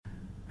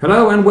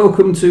Hello and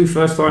welcome to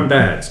First Time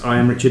Dads. I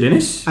am Richard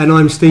Innes. And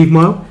I'm Steve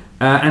Mile.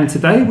 And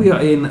today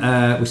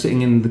we're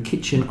sitting in the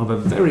kitchen of a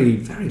very,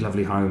 very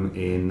lovely home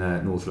in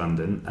North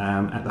London,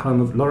 at the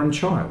home of Lauren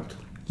Child.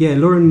 Yeah,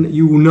 Lauren,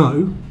 you will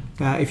know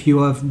if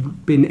you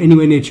have been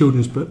anywhere near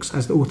children's books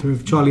as the author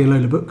of Charlie and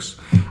Lola books,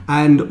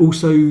 and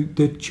also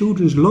the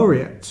Children's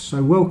Laureate.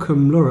 So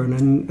welcome, Lauren,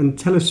 and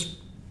tell us.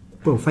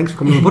 Well, thanks for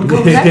coming on the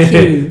podcast. Well, thank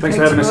you. Thanks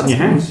for having us in your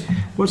house.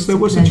 What's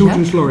the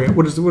Children's Laureate?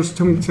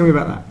 Tell me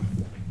about that.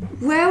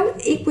 Well,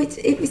 it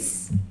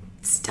was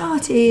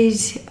started,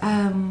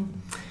 I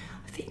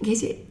think,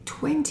 is it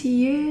 20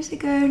 years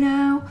ago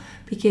now?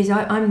 Because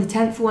I'm the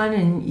 10th one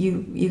and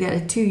you get a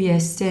 2-year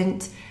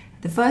stint.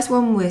 The first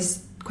one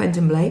was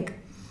Quentin Blake,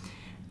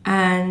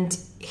 and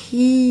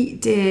he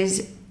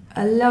did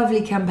a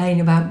lovely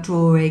campaign about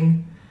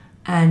drawing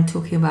and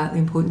talking about the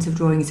importance of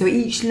drawing. So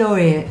each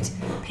laureate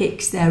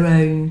picks their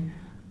own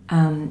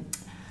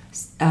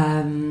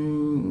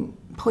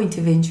point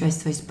of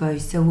interest, I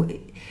suppose.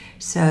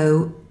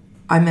 So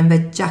I remember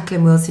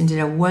Jacqueline Wilson did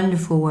a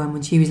wonderful one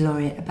when she was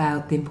laureate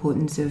about the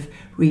importance of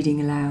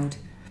reading aloud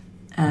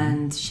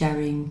and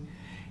sharing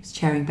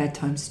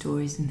bedtime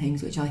stories and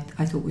things, which I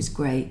thought was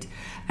great.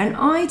 And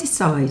I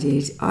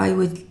decided I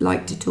would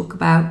like to talk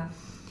about,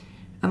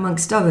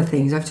 amongst other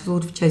things, I've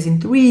sort of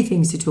chosen 3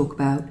 things to talk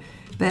about,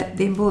 but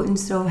the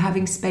importance of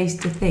having space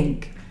to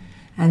think.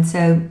 And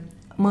so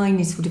mine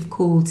is sort of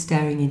called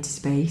Staring into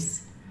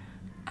Space,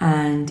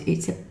 and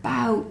it's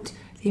about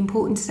the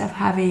importance of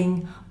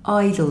having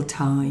idle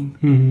time.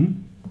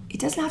 Mm-hmm. It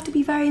doesn't have to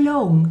be very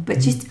long, but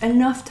just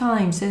enough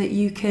time so that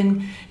you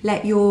can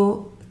let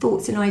your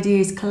thoughts and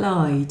ideas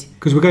collide.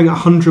 Because we're going at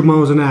 100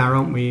 miles an hour,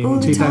 aren't we, all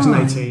in the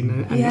 2018?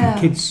 time. And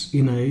kids,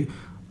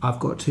 I've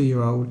got a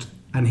 2-year-old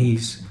and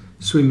he's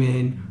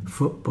swimming,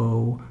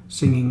 football,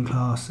 singing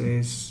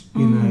classes,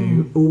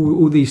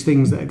 all these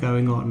things that are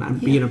going on, and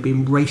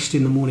being raced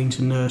in the morning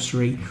to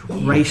nursery,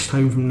 raced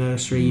home from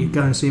nursery. You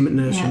go and see him at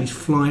nursery, and he's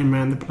flying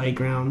around the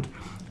playground,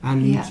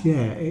 and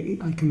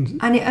I can.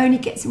 And it only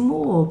gets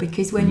more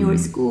because when you're at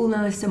school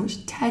now, there's so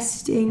much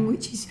testing,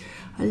 which is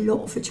a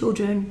lot for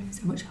children,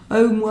 so much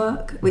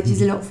homework, which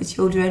is a lot for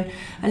children,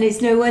 and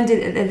it's no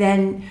wonder that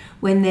then,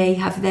 when they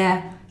have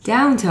their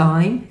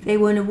downtime, they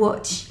want to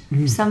watch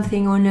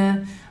something on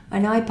an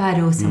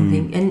iPad or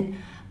something,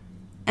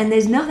 and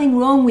there's nothing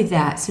wrong with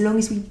that so long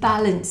as we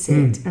balance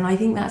it. And I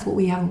think that's what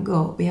we haven't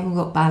got. We haven't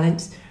got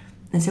balance,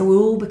 and so we're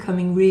all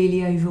becoming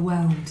really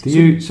overwhelmed.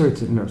 Sorry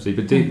to interrupt you,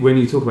 but when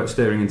you talk about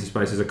staring into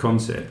space as a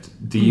concept,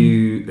 are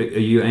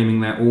you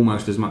aiming that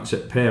almost as much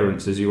at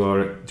parents as you are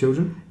at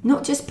children?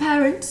 Not just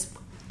parents,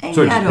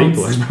 any adults.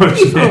 people, I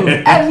suppose. People,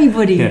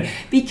 everybody. Yeah.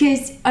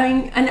 Because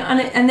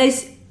and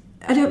there's,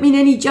 I don't mean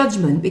any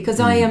judgment, because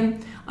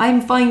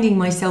I'm finding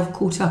myself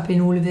caught up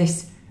in all of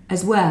this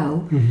as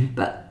well,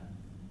 but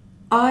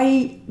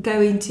I go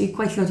into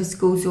quite a lot of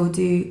schools or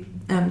do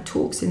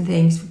talks and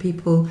things for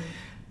people,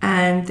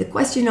 and the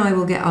question I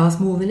will get asked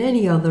more than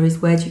any other is,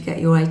 where do you get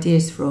your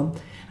ideas from?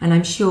 And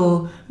I'm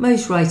sure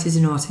most writers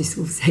and artists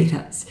will say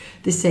that's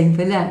the same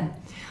for them.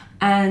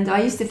 And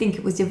I used to think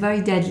it was a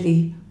very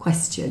deadly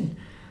question,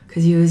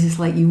 because you was just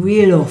like, you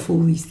reel off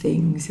all these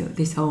things,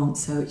 this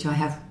answer, which I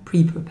have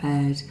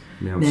pre-prepared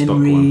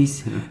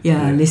memories,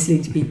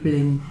 listening to people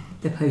in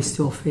the post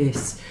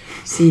office,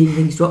 seeing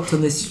things dropped on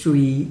the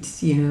street,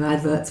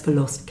 adverts for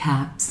lost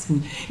cats,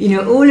 and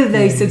all of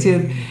those sort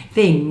of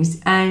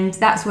things. And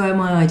that's where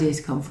my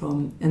ideas come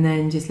from. And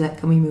then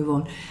can we move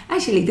on?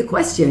 Actually, the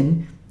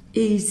question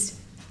is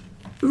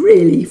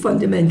really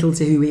fundamental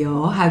to who we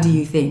are. How do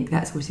you think?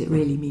 That's what it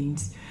really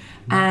means.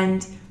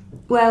 And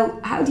well,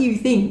 how do you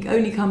think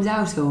only comes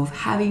out of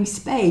having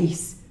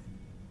space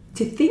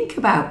to think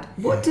about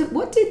what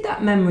did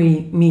that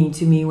memory mean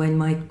to me when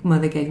my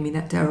mother gave me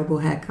that terrible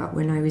haircut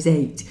when I was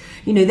 8.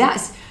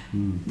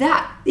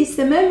 That it's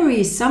the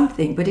memory is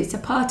something, but it's a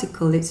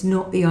particle, it's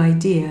not the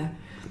idea.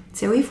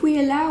 So if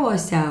we allow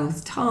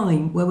ourselves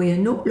time where we are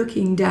not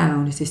looking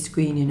down at a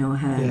screen in our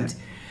hand,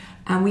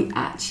 and we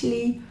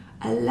actually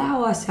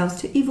allow ourselves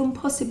to even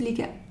possibly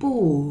get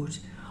bored,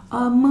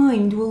 our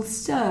mind will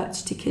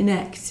search to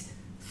connect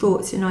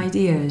thoughts and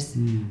ideas,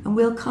 and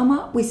we'll come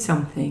up with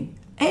something.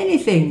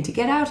 Anything to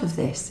get out of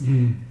this.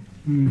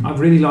 I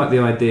really like the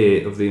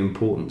idea of the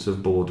importance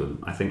of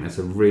boredom. I think that's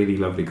a really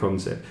lovely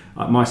concept.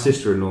 My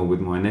sister-in-law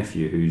with my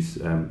nephew, who's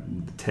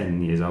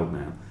 10 years old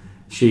now,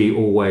 she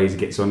always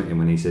gets on at him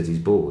when he says he's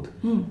bored.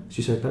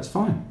 She said, that's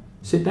fine.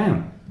 Sit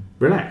down.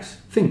 Relax.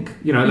 Think.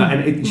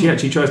 She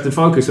actually tries to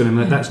focus on him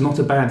that that's not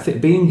a bad thing.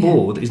 Being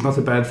bored is not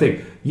a bad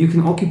thing. You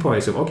can occupy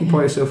yourself.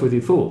 Occupy yourself with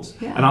your thoughts.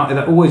 Yeah. And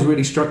that always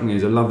really struck me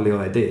as a lovely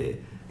idea.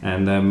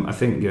 And I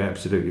think you're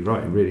absolutely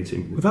right.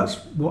 Well, that's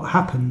what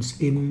happens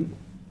in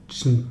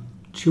some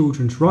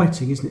children's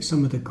writing, isn't it?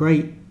 Some of the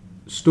great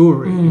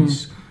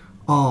stories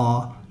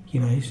are,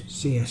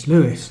 C.S.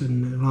 Lewis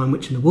and The Lion,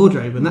 Witch and the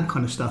Wardrobe and that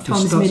kind of stuff.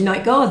 Tom's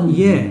Midnight Garden.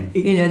 Yeah.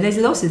 There's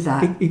lots of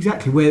that.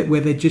 Exactly, where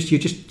you're just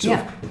sort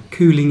of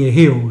cooling your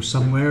heels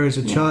somewhere as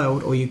a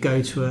child, or you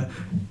go to a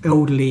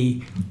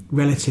elderly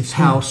relative's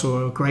house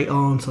or a great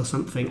aunt or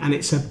something, and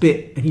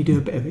you do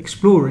a bit of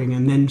exploring,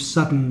 and then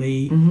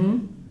suddenly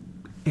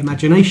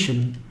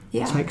imagination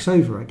takes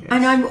over, I guess.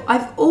 And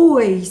I've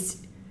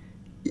always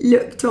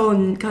looked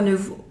on kind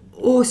of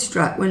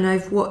awestruck when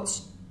I've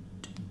watched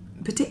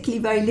particularly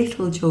very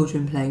little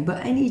children playing,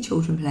 but any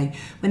children playing,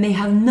 when they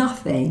have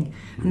nothing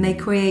and they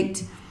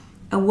create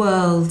a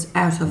world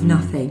out of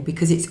nothing,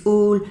 because it's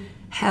all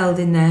held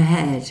in their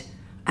head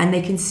and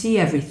they can see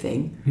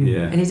everything,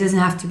 and it doesn't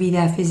have to be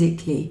there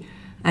physically.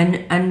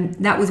 And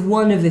that was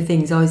one of the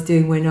things I was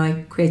doing when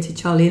I created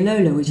Charlie and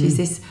Lola, which is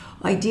this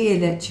idea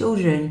that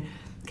children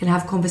can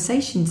have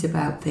conversations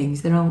about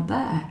things that aren't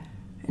there.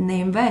 And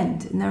they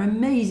invent, and they're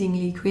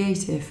amazingly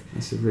creative.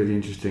 That's a really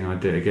interesting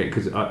idea again,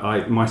 because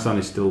my son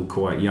is still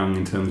quite young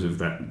in terms of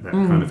that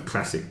kind of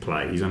classic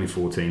play. He's only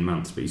 14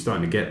 months, but he's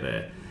starting to get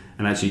there.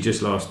 And actually,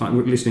 just last night,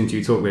 listening to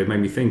you talk, it made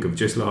me think of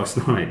just last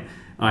night.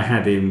 I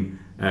had him,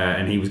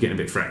 and he was getting a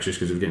bit fractious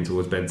because it was getting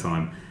towards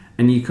bedtime.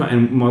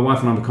 And my wife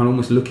and I were kind of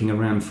almost looking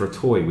around for a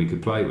toy we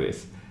could play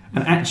with.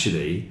 And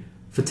actually,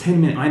 for 10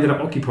 minutes, I ended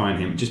up occupying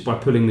him just by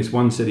pulling this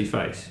one silly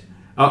face.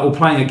 Or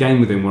playing a game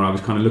with him where I was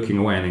kind of looking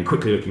away and then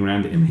quickly looking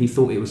around at him. He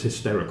thought it was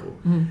hysterical.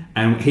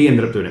 And he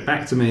ended up doing it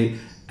back to me.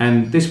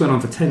 And this went on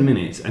for 10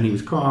 minutes, and he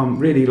was calm,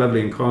 really lovely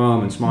and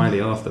calm and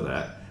smiley after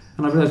that.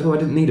 And I realised, I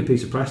didn't need a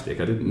piece of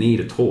plastic. I didn't need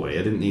a toy.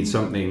 I didn't need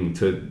something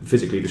to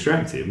physically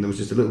distract him. There was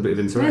just a little bit of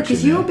interaction. No,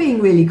 because you're being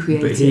really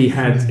creative. But he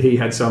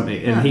had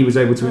something, and he was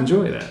able to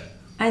enjoy that.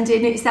 And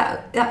it's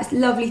that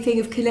lovely thing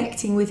of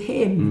connecting with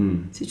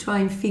him to try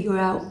and figure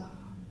out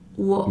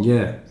what's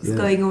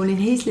going on in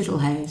his little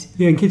head.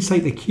 Yeah, and kids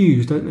take the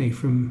cues, don't they,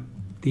 from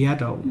the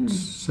adults?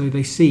 So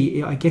they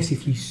see, I guess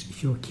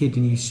if you're a kid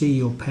and you see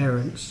your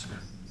parents'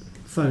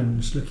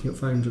 phones, looking at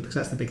phones, because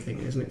that's the big thing,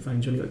 isn't it?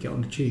 Phones, you only got to get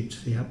on the tubes.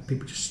 So you have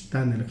people just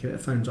stand there looking at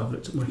their phones. I've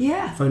looked at my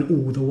phone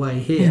all the way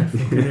here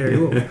from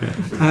Canary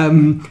Wharf.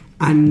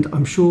 And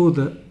I'm sure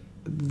that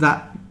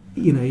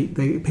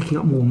they're picking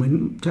up more.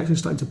 When Jackson's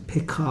starting to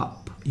pick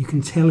up, you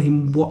can tell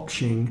him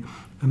watching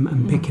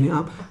and picking it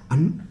up.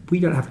 And we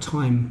don't have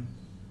time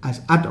as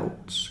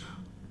adults.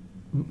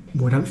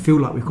 We don't feel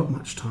like we've got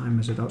much time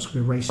as adults.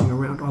 We're racing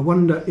around. I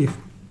wonder if,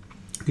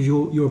 because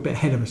you're a bit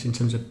ahead of us in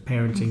terms of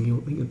parenting,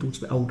 your daughter's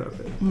a bit older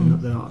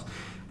than ours.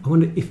 I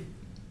wonder if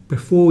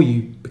before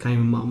you became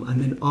a mum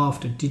and then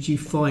after, did you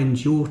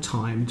find your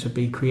time to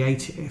be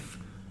creative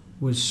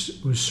was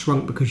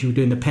shrunk because you were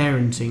doing the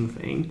parenting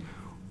thing,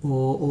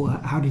 or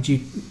how did you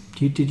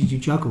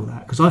juggle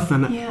that? Because I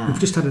found that we've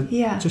just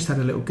had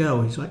a little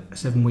girl who's like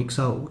 7 weeks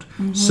old,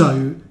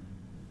 so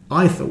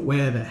I thought,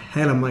 where the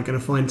hell am I going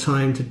to find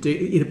time to do?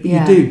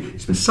 You do,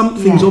 but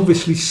something's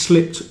obviously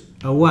slipped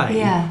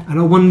away, and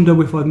I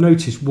wonder if I've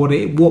noticed what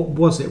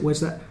was it? Was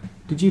that?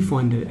 Did you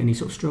find any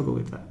sort of struggle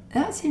with that?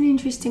 That's an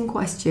interesting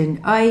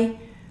question. I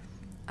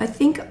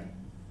think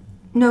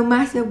no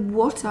matter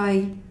what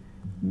I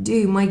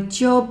do, my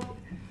job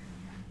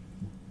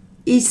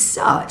is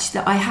such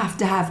that I have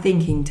to have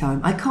thinking time.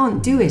 I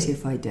can't do it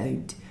if I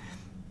don't.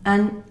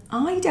 And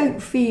I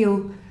don't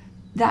feel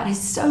that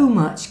has so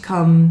much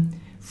come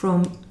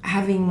from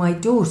having my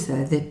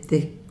daughter,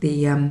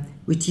 the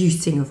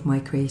reducing of my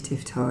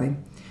creative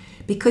time.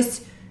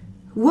 Because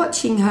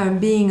watching her and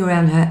being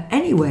around her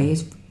anyway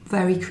is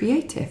very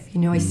creative.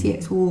 I see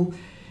it's all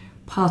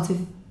part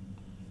of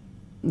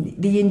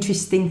the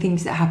interesting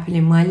things that happen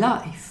in my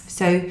life.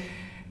 So,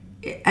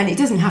 and it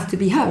doesn't have to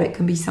be her, it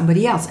can be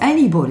somebody else.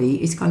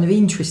 Anybody is kind of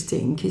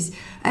interesting because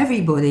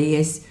everybody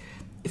is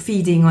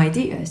feeding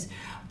ideas.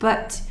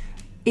 But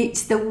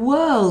it's the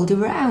world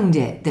around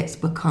it that's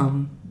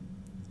become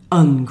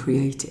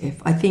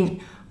uncreative. I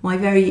think my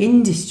very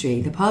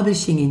industry, the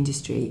publishing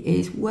industry,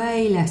 is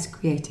way less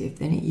creative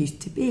than it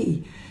used to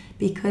be,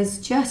 because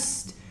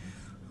just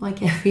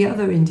like every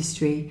other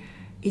industry,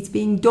 it's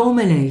being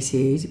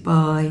dominated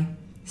by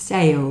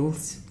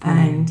sales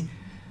and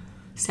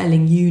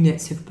selling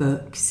units of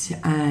books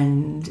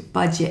and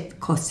budget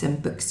costs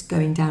and books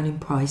going down in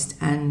price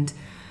and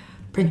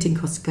printing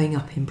costs going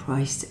up in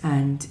price,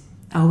 and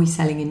are we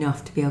selling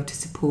enough to be able to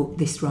support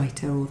this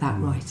writer or that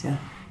writer?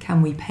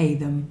 Can we pay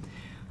them?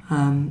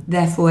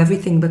 Therefore,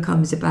 everything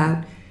becomes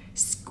about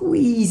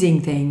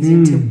squeezing things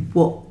into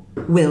what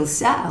will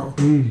sell.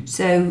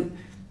 So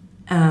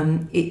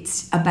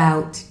it's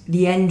about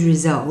the end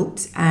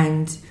result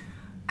and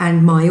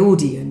my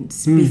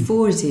audience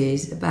before it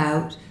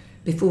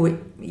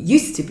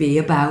used to be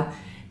about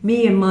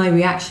me and my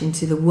reaction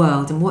to the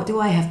world and what do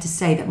I have to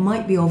say that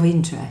might be of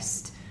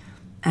interest,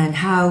 and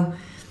how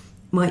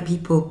might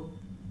people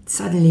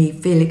suddenly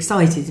feel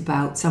excited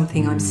about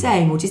something I'm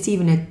saying, or just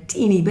even a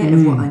teeny bit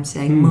of what I'm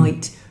saying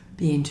might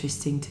be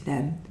interesting to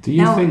them.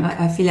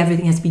 I feel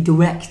everything has to be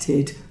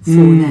directed for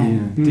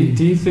them.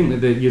 Do you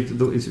think that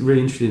it's really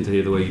interesting to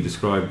hear the way you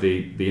describe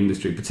the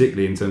industry,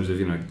 particularly in terms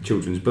of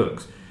children's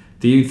books?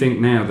 Do you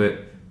think now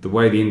that the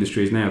way the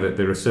industry is now, that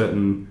there are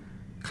certain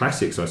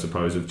classics, I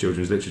suppose, of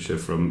children's literature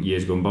from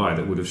years gone by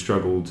that would have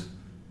struggled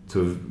to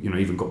have,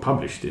 even got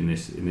published in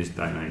this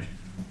day and age.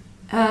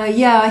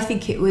 I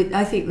think it would.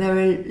 I think there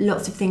are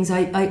lots of things.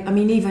 I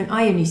mean, even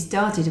I only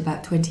started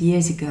about 20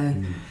 years ago,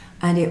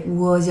 and it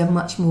was a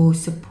much more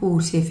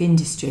supportive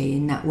industry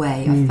in that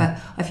way.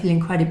 I feel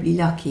incredibly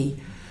lucky,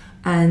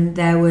 and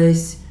there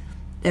was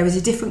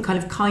a different kind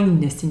of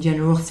kindness and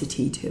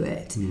generosity to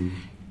it.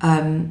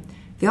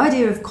 The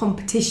idea of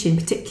competition,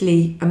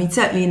 particularly,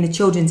 certainly in the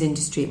children's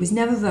industry, it was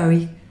never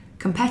very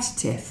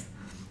competitive,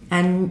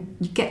 and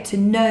you get to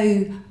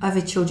know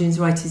other children's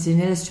writers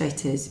and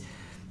illustrators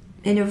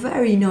in a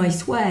very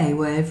nice way,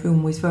 where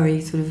everyone was very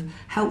sort of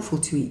helpful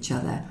to each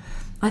other.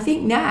 I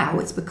think now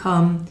it's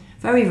become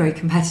very, very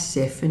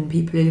competitive, and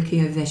people are looking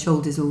over their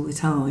shoulders all the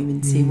time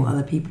and seeing what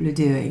other people are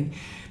doing.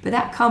 But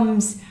that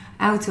comes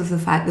out of the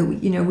fact that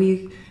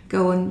we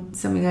go on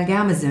something like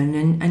Amazon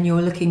and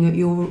you're looking at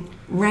your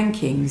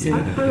rankings.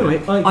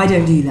 I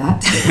don't do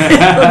that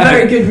for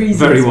very good reasons.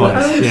 Very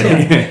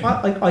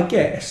wise. I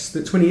guess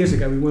that 20 years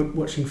ago we weren't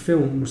watching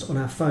films on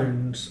our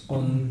phones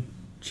on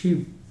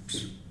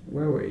tubes,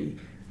 were we?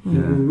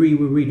 We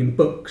were reading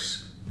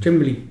books.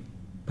 Generally,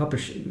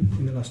 publishing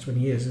in the last 20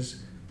 years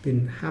has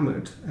been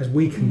hammered, as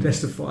we can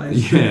testify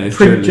as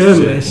print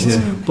journalists,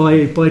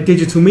 by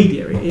digital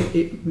media.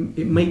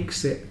 It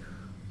makes it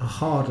a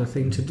harder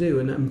thing to do,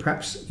 and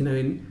perhaps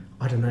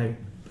I don't know,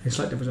 it's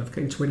like devil's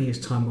advocate, in 20 years'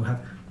 time we'll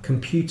have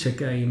computer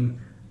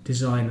game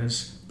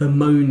designers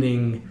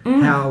bemoaning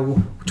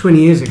how 20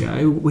 years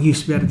ago we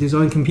used to be able to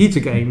design computer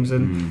games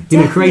and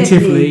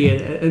creatively,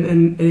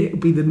 and it'll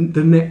be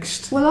the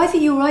next. Well, I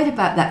think you're right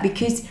about that,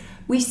 because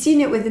we've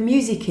seen it with the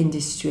music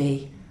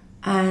industry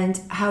and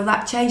how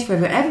that changed for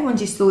everyone. Everyone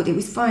just thought it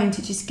was fine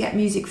to just get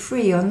music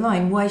free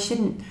online. Why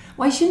shouldn't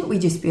we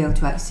just be able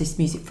to access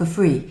music for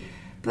free?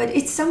 But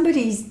it's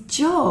somebody's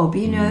job,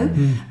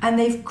 and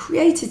they've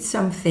created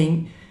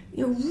something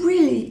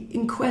really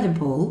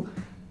incredible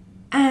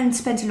and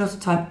spent a lot of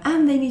time,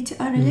 and they need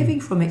to earn a living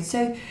from it.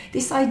 So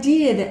this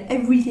idea that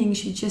everything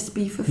should just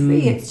be for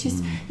free, it's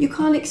just, you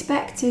can't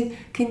expect to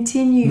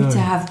continue to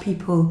have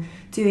people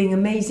doing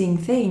amazing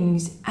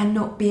things and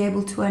not be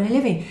able to earn a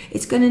living.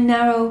 It's going to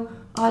narrow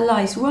our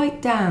lives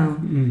right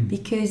down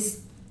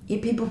because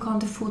people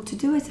can't afford to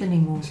do it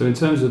anymore. So in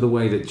terms of the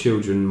way that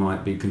children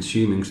might be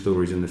consuming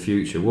stories in the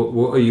future,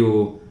 what are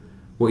your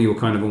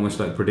kind of almost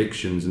like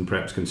predictions and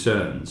perhaps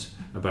concerns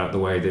about the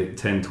way that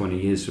 10, 20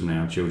 years from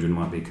now children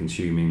might be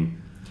consuming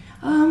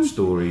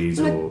stories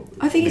or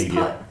I think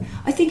media?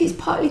 I think it's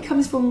partly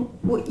comes from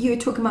what you were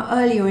talking about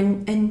earlier,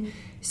 and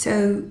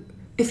so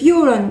if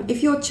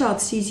your child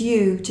sees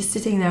you just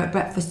sitting there at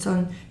breakfast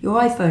on your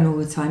iPhone all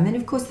the time, then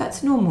of course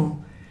that's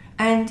normal,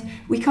 and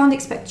we can't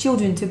expect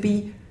children to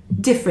be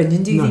different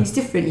and do things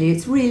differently.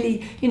 It's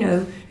really,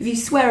 if you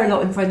swear a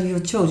lot in front of your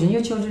children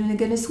are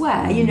going to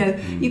swear.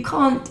 You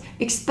can't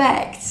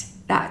expect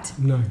that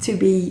to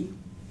be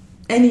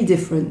any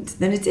different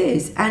than it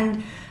is,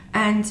 and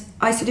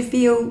I sort of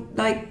feel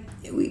like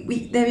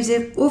there is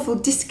an awful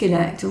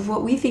disconnect of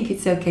what we think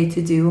it's okay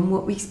to do and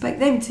what we expect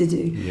them to do.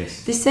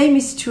 Yes. The same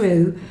is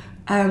true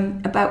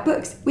about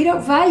books. We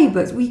don't value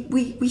books.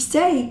 We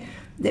say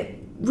that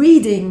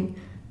reading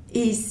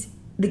is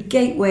the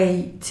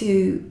gateway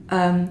to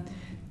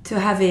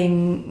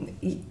having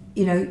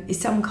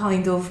some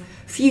kind of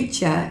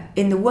future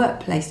in the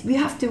workplace. You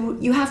have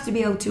to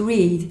be able to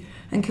read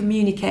and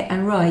communicate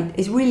and write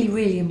is really,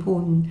 really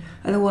important.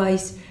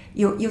 Otherwise,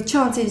 your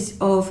chances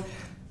of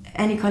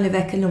any kind of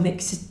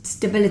economic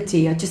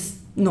stability are just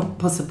not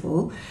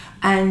possible,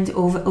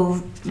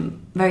 or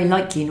very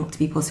likely not to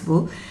be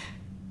possible.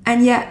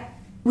 And yet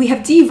we have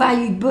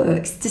devalued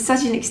books to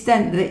such an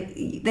extent that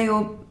they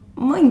are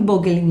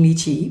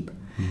mind-bogglingly cheap,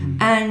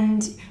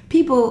 and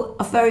people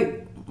are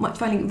very much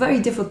finding it very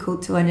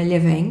difficult to earn a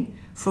living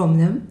from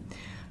them.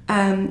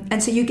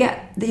 And so you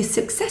get the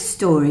success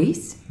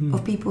stories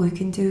of people who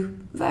can do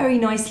very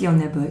nicely on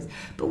their books.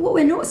 But what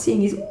we're not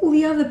seeing is all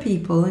the other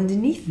people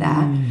underneath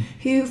that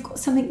who've got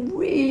something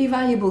really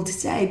valuable to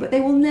say, but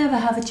they will never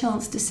have a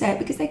chance to say it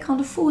because they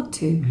can't afford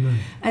to.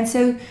 And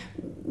so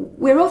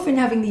we're often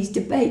having these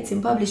debates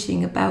in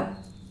publishing about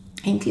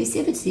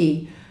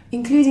inclusivity,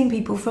 including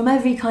people from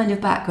every kind of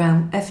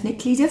background,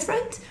 ethnically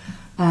different,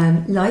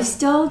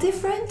 lifestyle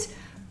different,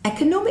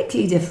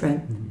 economically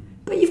different.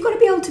 But you've got to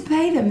be able to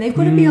pay them. They've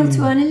got to be able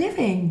to earn a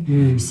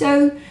living.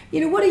 So,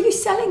 what are you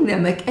selling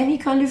them? Like any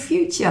kind of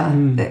future?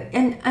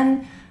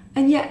 And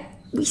yet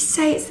we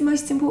say it's the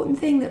most important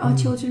thing that our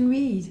children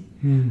read.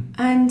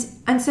 And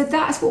so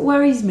that's what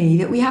worries me,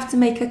 that we have to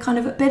make a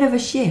bit of a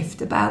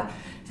shift about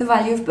the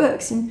value of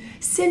books. And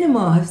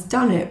cinema has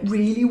done it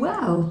really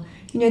well.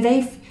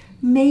 They've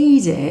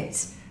made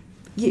it.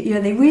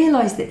 They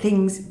realised that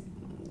things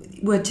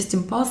were just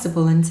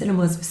impossible, and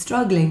cinemas were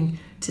struggling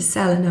to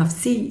sell enough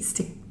seats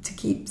to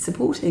keep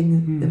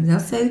supporting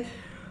themselves, so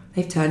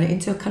they've turned it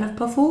into a kind of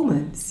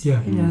performance.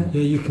 Yeah,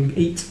 you can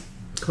eat,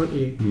 can't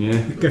you? Yeah,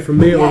 you can go for a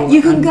meal. Yeah,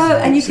 you can go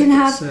and you can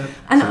have.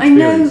 And I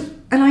know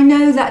And I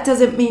know that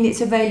doesn't mean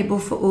it's available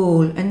for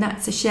all, and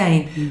that's a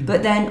shame.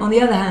 But then on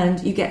the other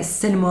hand, you get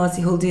cinemas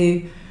who'll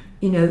do,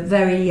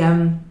 very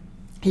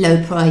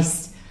low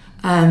priced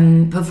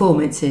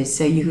performances,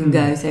 so you can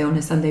go, say, on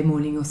a Sunday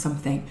morning or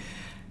something.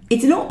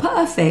 It's not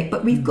perfect,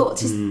 but we've got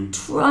to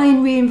try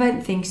and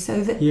reinvent things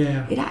so that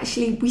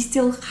we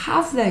still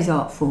have those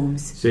art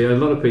forms. See, a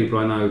lot of people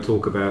I know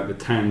talk about the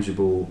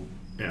tangible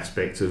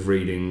aspect of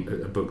reading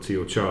a book to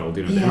your child,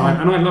 and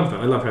I love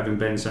that. I love having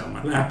Ben sat on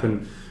my lap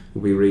and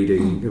we'll be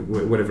reading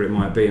whatever it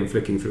might be and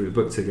flicking through the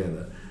book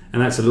together,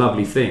 and that's a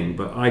lovely thing.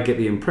 But I get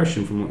the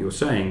impression from what you're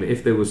saying that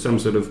if there was some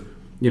sort of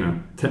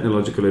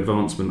technological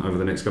advancement over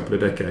the next couple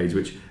of decades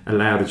which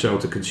allowed a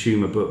child to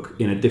consume a book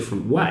in a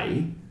different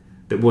way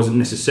that wasn't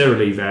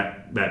necessarily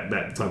that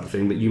type of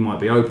thing, that you might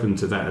be open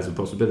to that as a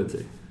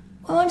possibility.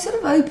 Well, I'm sort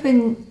of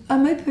open.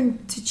 I'm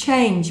open to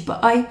change, but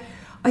I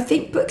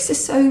think books are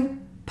so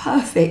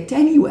perfect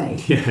anyway.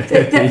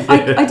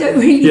 I don't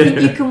really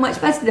think you can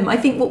much better them. I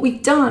think what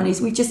we've done is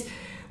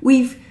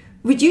we've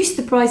reduced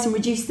the price and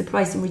reduced the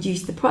price and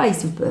reduced the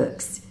price of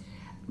books,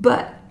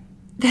 but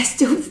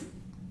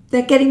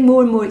they're getting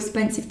more and more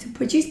expensive to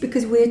produce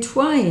because we're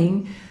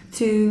trying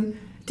to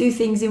do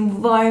things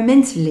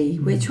environmentally.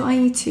 We're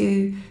trying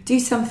to do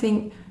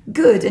something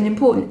good and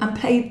important and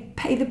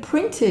pay the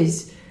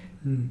printers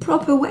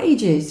proper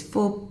wages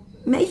for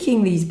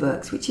making these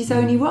books, which is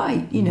only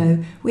right.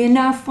 We are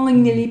now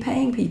finally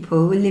paying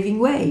people a living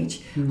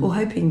wage, or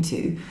hoping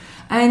to,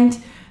 and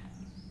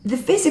the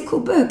physical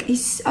book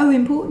is so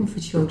important for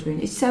children.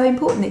 It's so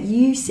important that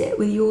you sit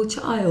with your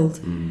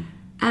child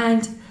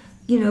and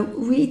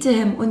read to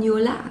him on your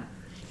lap,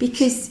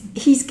 because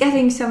he's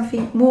getting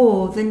something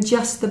more than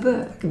just the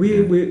book.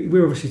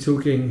 We're obviously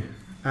talking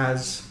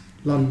as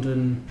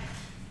London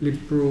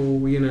liberal,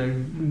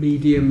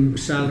 medium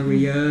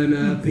salary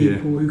earner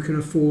people who can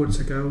afford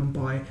to go and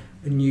buy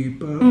a new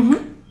book,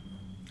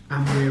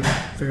 and we're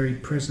very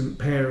present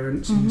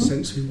parents in the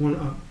sense we want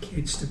our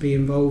kids to be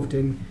involved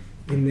in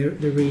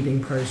the reading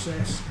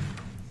process.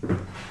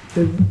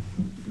 The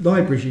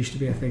libraries used to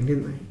be a thing,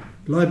 didn't they?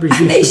 Libraries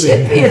used to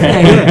be a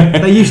thing. Yeah,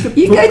 they used to.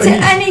 You go to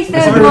any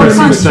third world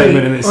country.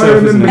 I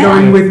remember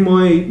going with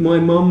my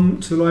mum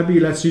to the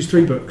library. Let's use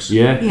 3 books.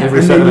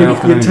 Every Saturday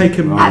afternoon. You'd take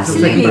them.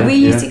 Absolutely, we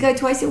used to go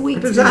twice a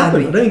week. Does that happen?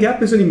 I don't think it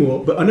happens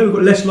anymore. But I know we've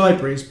got less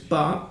libraries.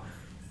 But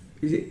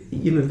there's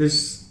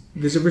a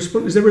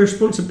Is there a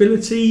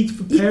responsibility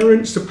for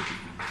parents to?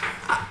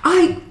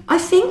 I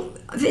think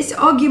this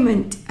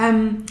argument.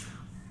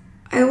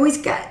 I always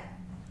get.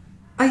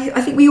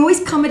 I think we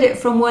always come at it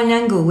from one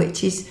angle,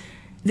 which is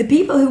the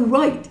people who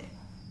write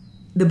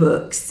the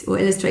books or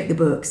illustrate the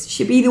books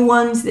should be the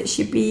ones that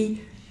should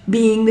be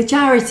being the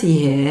charity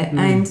here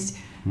and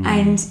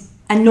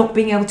not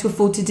being able to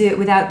afford to do it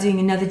without doing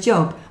another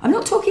job. I'm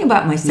not talking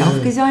about myself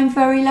because I'm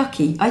very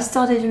lucky. I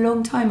started a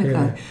long time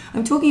ago.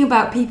 I'm talking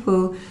about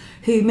people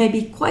who may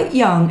be quite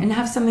young and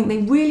have something they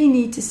really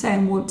need to say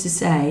and want to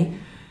say,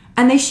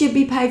 and they should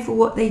be paid for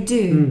what they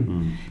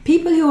do.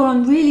 People who are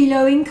on really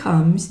low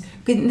incomes,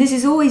 this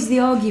is always the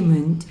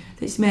argument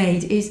that's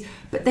made, is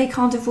but they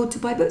can't afford to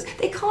buy books.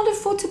 They can't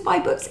afford to buy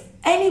books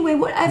anyway,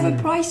 whatever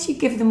price you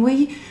give them.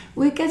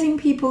 We're getting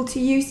people to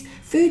use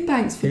food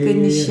banks, for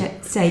goodness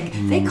sake.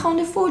 They can't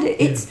afford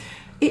it.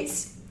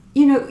 It's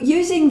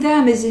using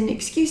them as an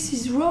excuse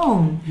is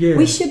wrong.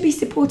 We should be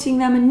supporting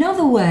them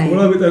another way.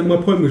 Well, my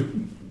point was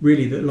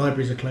really that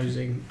libraries are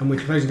closing, and we're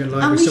closing down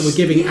libraries, so we're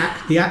giving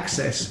the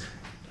access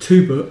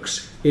to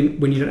books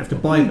when you don't have to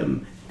buy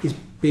them is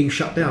being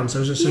shut down.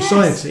 So as a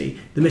society,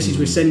 the message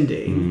we're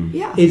sending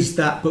is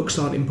that books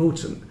aren't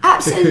important.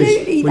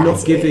 Absolutely, because we're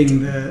not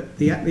giving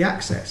the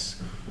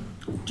access.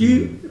 Do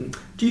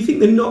you think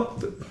they're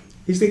not?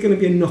 Is there going to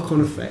be a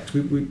knock-on effect?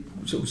 We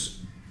sort of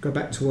go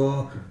back to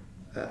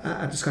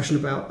our discussion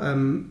about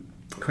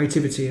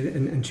creativity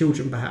and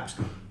children, perhaps.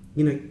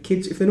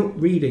 Kids, if they're not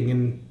reading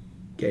and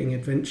getting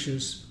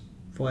adventures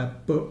via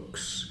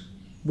books,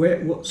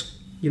 what's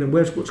going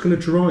to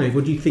drive?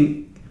 Or do you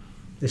think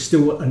there's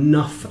still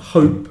enough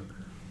hope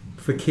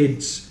for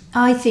kids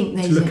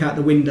to look out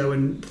the window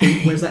and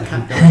think, where's that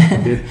cat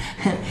going?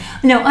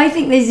 No, I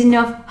think there's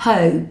enough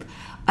hope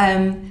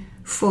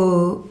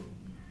for...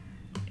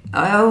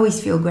 I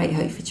always feel great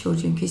hope for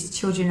children because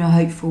children are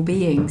hopeful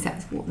beings.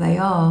 That's what they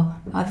are.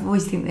 I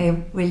always think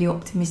they're really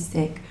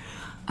optimistic.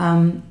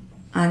 And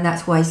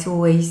that's why it's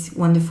always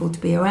wonderful to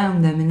be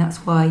around them, and that's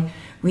why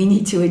we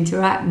need to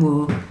interact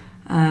more.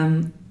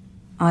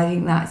 I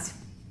think that's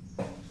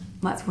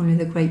one of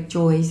the great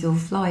joys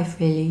of life,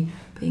 really,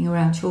 being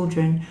around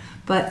children.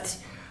 But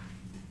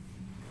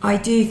I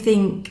do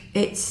think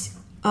it's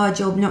our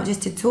job not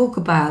just to talk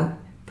about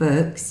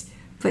books,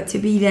 but to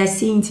be there,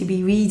 seen to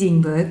be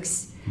reading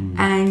books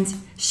and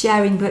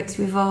sharing books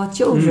with our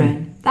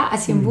children.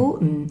 That's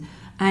important.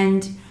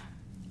 And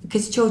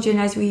because children,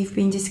 as we've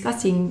been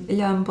discussing,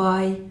 learn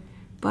by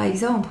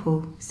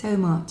example so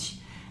much.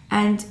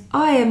 And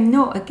I am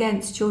not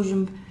against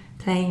children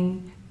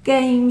playing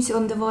games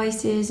on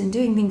devices and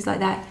doing things like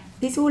that.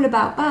 It's all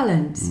about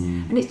balance.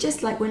 And it's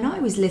just like when I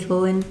was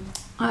little and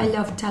I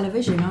loved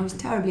television. I was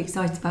terribly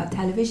excited about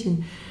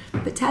television,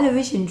 but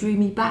television drew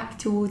me back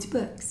towards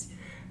books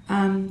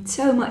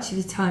so much of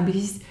the time,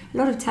 because a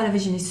lot of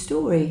television is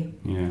story.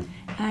 Yeah.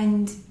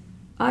 And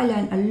I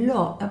learned a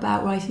lot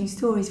about writing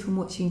stories from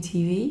watching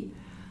TV.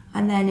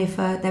 And then if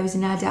there was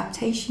an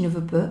adaptation of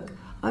a book,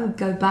 I would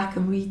go back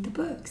and read the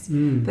books.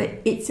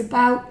 But it's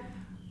about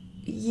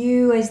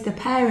you as the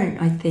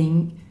parent, I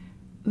think,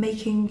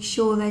 making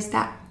sure there's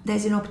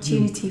an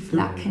opportunity for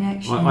that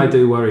connection. I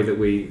do worry that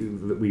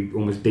we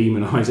almost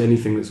demonise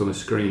anything that's on a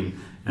screen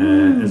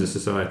as a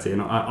society,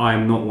 and I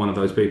am not one of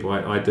those people.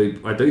 I do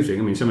think,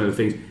 I mean, some of the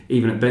things,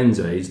 even at Ben's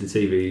age, the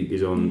TV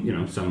is on, you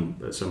know, some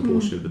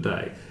portion of the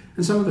day,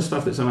 and some of the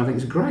stuff that's on, I think,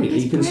 is great.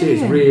 It's you can brilliant.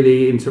 see it's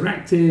really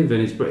interactive,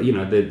 and it's, you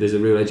know, there's a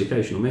real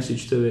educational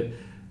message to it.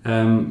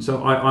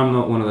 So I'm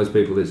not one of those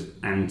people that's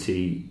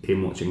anti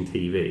him watching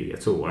TV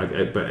at all.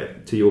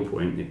 But to your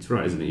point, it's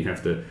right, isn't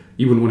it?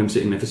 You wouldn't want him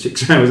sitting there for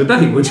 6 hours a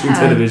day watching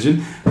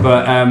television.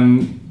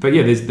 But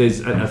yeah, I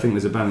think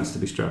there's a balance to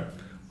be struck.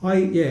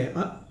 I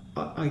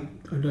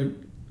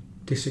don't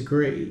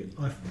disagree.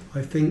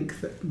 I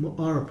think that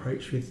our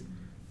approach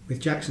with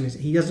Jackson is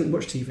he doesn't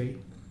watch TV.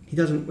 He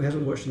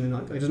hasn't watched In the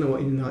Night. He doesn't know what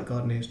In the Night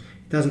Garden is.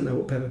 He doesn't know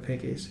what Peppa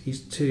Pig is. He's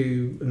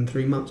 2 and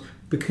 3 months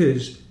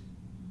because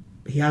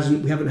we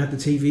haven't had the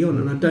TV on,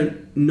 and I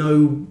don't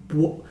know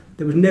what.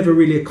 There was never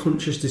really a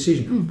conscious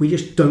decision. We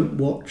just don't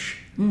watch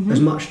as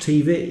much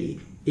TV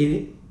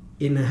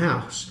in the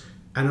house,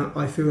 and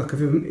I feel like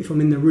if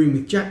I'm in the room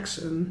with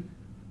Jackson,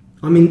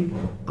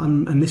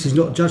 and this is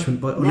not a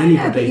judgment on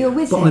anybody,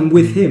 I'm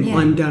with him. Yeah.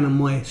 I'm down on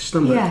my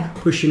stomach,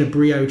 pushing a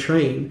Brio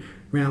train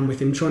round with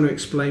him, trying to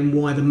explain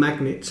why the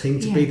magnets seem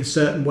to be the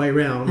certain way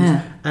round,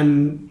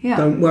 and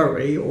don't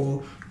worry,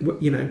 or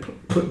you know,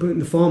 putting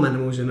the farm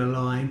animals in a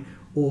line,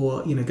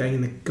 or you know, going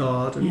in the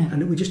garden,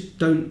 and we just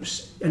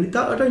don't. And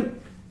I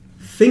don't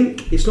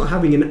think it's not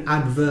having an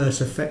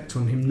adverse effect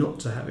on him not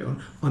to have it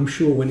on. I'm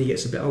sure when he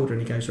gets a bit older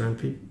and he goes around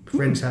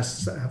friends'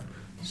 houses that have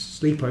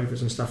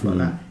sleepovers and stuff like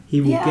that,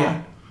 he will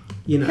get.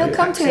 You know, he'll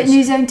come to it in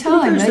his own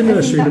time. He goes to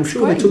nursery, and I'm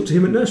sure they talk to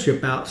him at nursery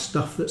about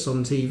stuff that's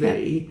on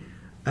TV,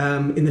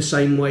 in the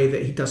same way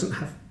that he doesn't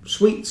have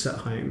sweets at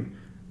home.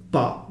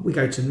 But we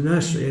go to the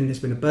nursery and there's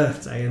been a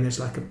birthday and there's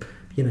like a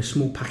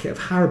small packet of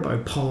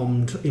Haribo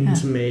palmed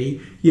into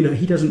me. You know,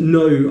 he doesn't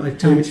know. I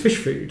tell him it's fish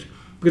food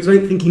because I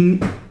don't think he.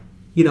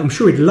 I'm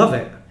sure he'd love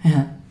it.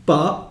 Yeah.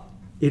 But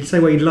it's the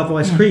same way he'd love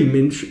ice cream.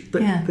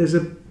 But there's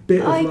a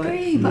bit. I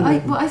agree, but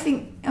I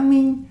think. I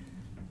mean,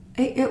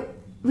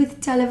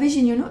 with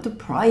television, you're not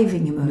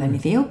depriving him of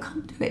anything. He'll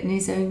come to it in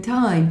his own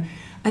time.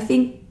 I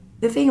think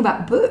the thing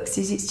about books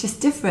is it's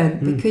just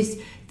different because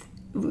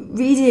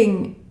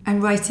reading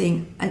and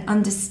writing and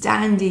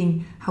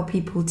understanding how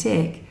people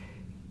tick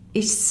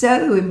is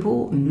so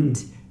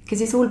important because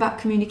it's all about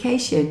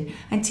communication.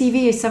 And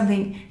TV is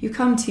something you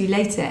come to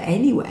later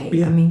anyway.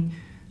 Yeah. I mean,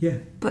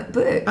 but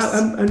books.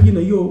 And you know,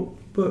 your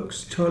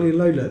books, Charlie and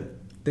Lola,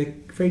 they're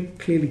very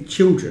clearly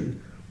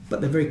children,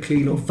 but they're very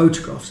clearly not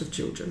photographs of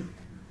children.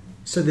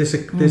 So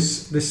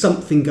there's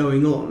something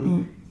going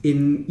on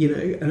in, you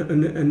know,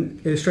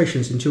 and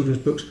illustrations in children's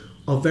books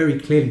are very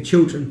clearly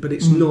children, but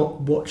it's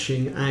not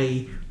watching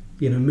a,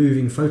 you know,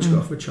 moving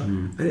photograph of a child.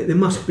 And there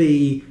must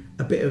be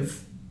a bit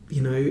of,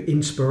 you know,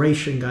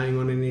 inspiration going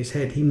on in his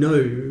head. He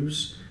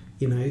knows,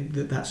 you know,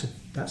 that's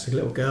a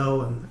little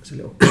girl and that's a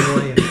little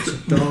boy and that's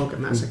a dog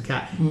and that's a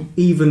cat,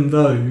 even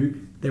though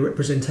they're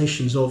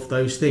representations of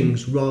those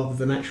things rather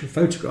than actual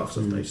photographs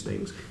of those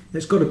things.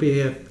 There's got to be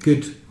a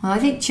good... Well, I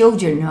think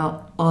children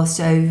are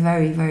also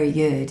very, very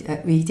good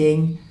at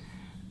reading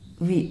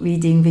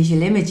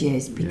visual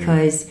images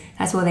because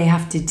that's what they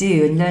have to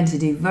do and learn to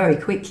do very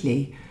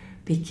quickly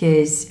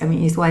because, I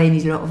mean, it's why they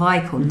need a lot of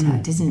eye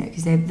contact, isn't it?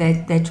 Because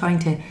they're trying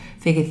to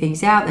figure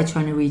things out. They're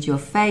trying to read your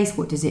face.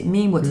 What does it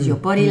mean? What does your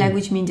body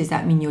language mean? Does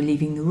that mean you're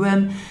leaving the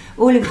room?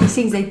 All of these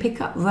things they pick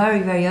up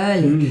very, very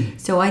early.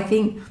 So I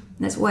think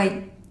that's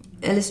why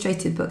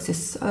illustrated books are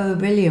so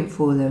brilliant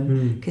for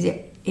them because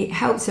it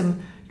helps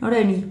them not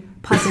only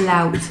puzzle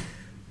out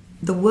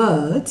the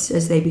words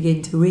as they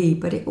begin to read,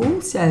 but it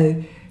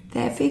also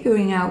they're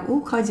figuring out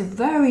all kinds of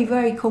very,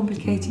 very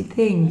complicated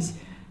things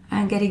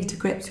and getting to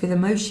grips with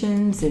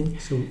emotions.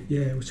 And so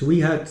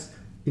we had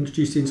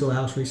introduced into our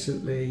house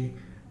recently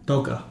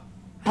Dogger.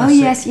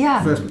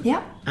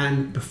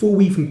 And before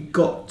we even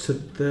got to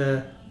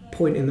the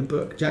point in the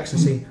book, Jackson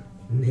scene,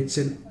 he'd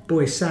said,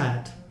 "Boy's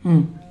sad."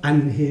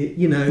 And he,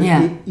 you know,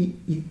 you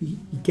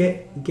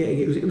get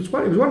it. It was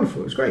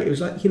wonderful. It was great. It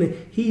was like, you know,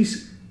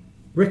 he's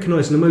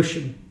recognising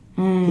emotion.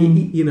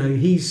 He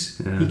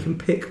can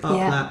pick up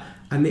that,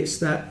 and it's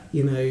that,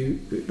 you know,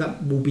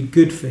 that will be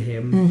good for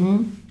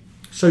him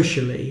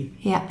socially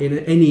in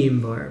any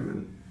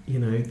environment. You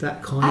know,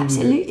 that kind.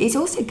 Absolutely, it's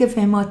also good for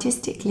him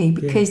artistically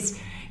because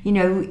you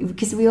know,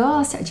 because we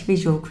are such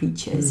visual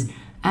creatures,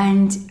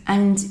 and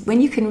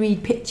when you can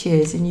read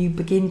pictures and you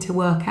begin to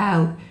work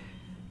out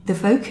the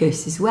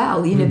focus as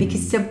well, you know,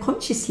 because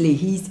subconsciously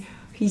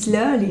he's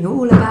learning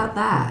all about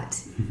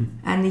that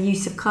and the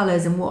use of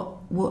colours and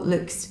what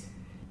looks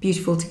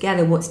beautiful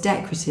together, what's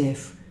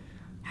decorative,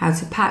 how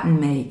to pattern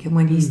make, and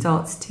when he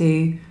starts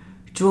to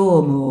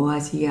draw more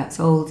as he gets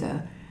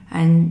older.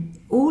 And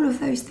all of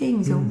those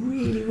things are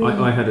really, really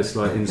I had a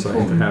slight insight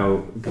into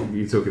important. how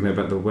you're talking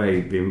about the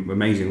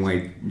amazing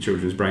way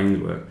children's brains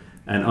work.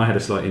 And I had a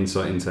slight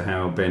insight into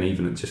how Ben,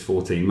 even at just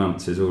 14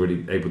 months, is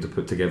already able to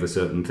put together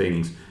certain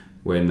things.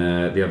 When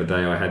the other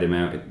day I had him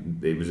out,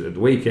 it was at the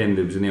weekend,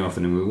 it was in the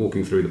afternoon, we were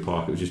walking through the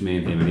park, it was just me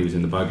and him, and he was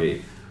in the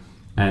buggy.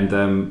 And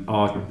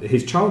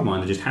his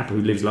childminder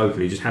who lives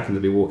locally, just happened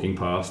to be walking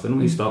past, and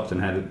we stopped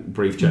and had a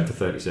brief chat for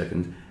 30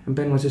 seconds, and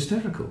Ben was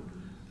hysterical.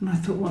 And I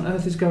thought, what on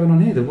earth is going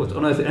on here? What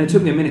on earth? And it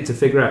took me a minute to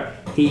figure out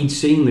he'd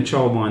seen the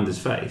childminder's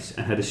face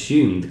and had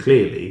assumed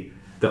clearly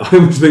that I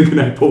was thinking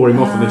I'd pour him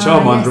off from the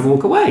childminder and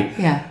walk away.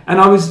 Yeah. And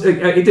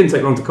it didn't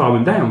take long to calm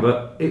him down,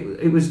 but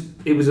it was,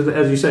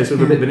 as you say, sort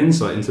of a bit of an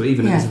insight into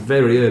even at this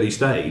very early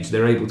stage,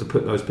 they're able to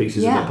put those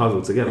pieces of the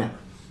puzzle together.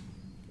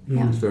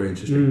 Yeah. It's very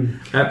interesting.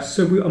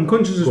 I'm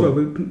conscious as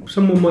well,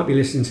 someone might be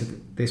listening to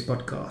this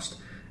podcast,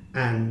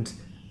 and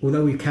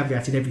although we've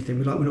caveated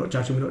everything, we're not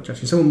judging.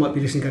 Someone might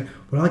be listening going,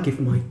 well, I give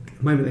them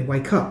the moment they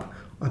wake up,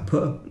 I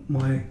put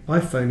my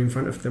iPhone in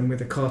front of them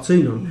with a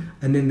cartoon on,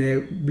 and then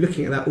they're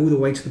looking at that all the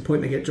way to the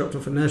point they get dropped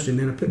off at nursery, and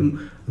then I put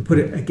them and put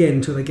it again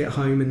until they get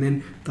home, and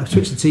then I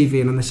switch the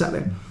TV and they sat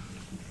there.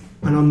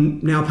 And I'm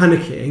now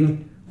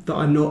panicking that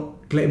I'm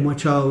not letting my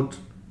child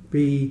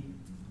be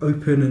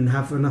open and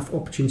have enough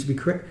opportunity to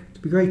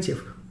be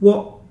creative.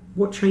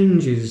 What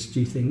changes do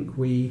you think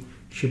we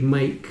should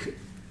make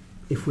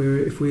if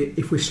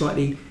we're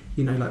slightly,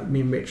 like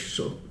me and Rich,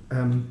 sort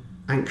of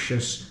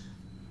anxious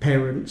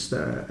parents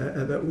that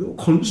are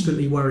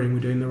constantly worrying we're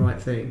doing the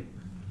right thing?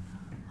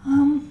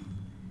 I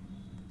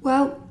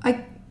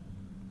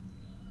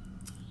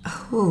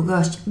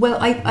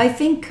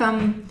think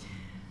I'm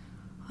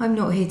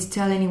not here to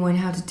tell anyone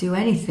how to do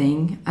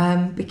anything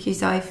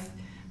because I've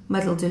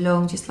muddled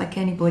along just like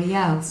anybody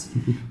else.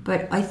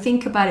 But I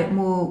think about it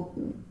more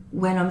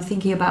when I'm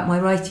thinking about my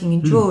writing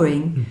and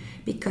drawing,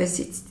 because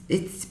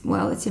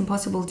it's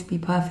impossible to be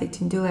perfect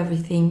and do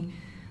everything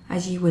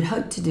as you would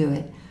hope to do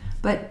it.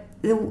 But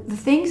the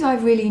things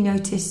I've really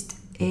noticed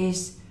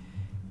is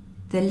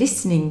the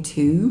listening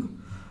to,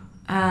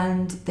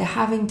 and they're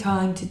having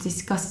time to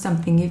discuss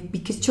something,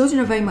 because children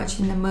are very much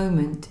in the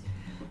moment,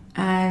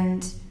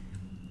 and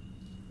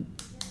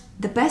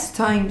the best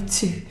time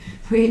to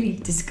really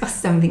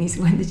discuss something is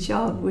when the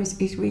child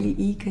is really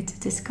eager to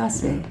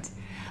discuss it.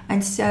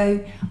 And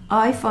so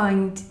I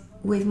find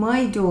with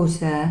my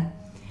daughter,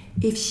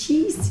 if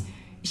she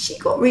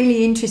got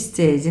really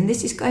interested, and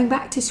this is going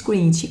back to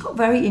screens, she got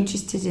very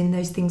interested in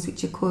those things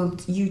which are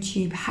called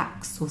YouTube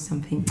hacks or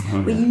something,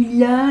 where you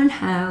learn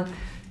how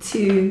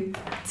to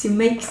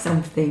make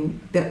something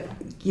that,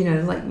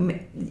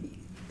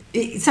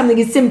 something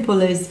as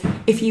simple as,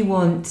 if you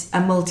want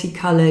a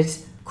multicoloured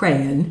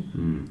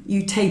crayon,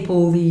 you tape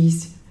all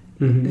these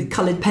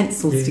coloured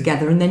pencils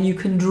together, and then you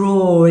can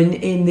draw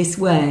in this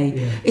way.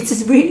 Yeah.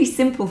 It's a really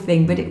simple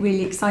thing, but it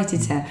really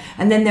excited her.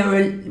 And then there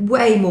are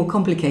way more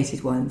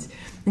complicated ones.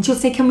 And she'll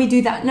say, can we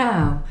do that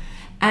now?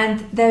 And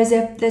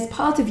there's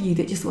part of you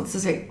that just wants to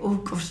say, oh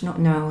gosh, not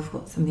now, I've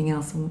got something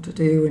else I want to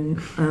do, and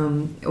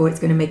or it's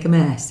going to make a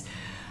mess.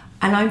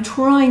 And I'm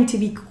trying to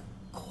be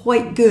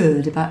quite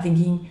good about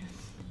thinking,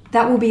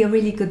 that will be a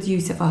really good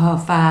use of a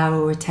half hour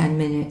or 10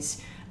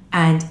 minutes,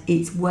 and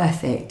it's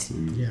worth it.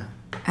 Yeah.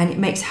 And it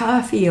makes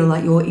her feel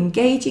like you're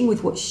engaging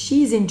with what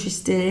she's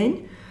interested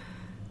in,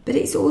 but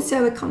it's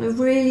also a kind of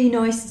really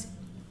nice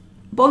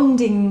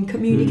bonding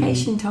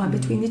communication time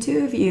between the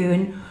two of you,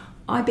 and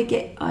I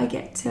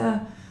get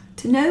to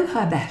know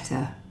her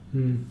better,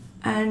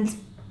 and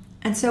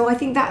so I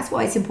think that's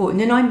why it's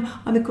important. And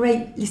I'm a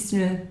great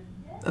listener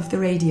of the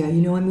radio.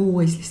 I'm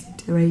always listening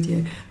to the radio,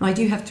 and I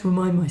do have to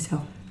remind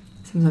myself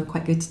sometimes I'm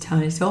quite good to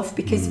turn it off,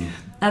 because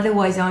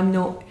otherwise I'm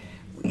not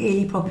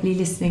really properly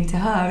listening to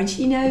her, and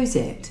she knows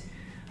it.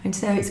 And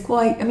so it's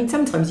quite,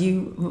 sometimes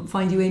you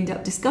find you end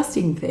up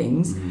discussing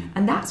things,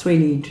 and that's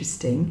really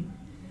interesting.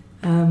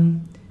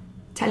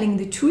 Telling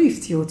the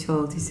truth to your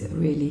child is a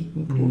really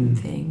important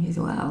thing as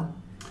well.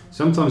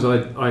 Sometimes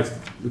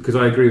because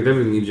I agree with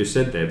everything you just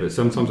said there, but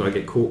sometimes I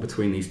get caught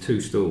between these two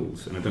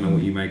stools, and I don't know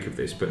what you make of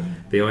this, but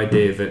the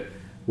idea that,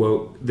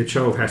 well, the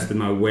child has to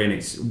know when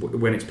it's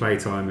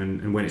playtime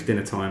and when it's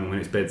dinner time and when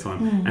it's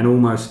bedtime, and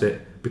almost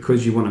that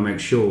because you want to make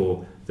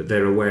sure that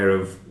they're aware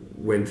of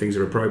when things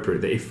are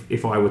appropriate, that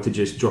if I were to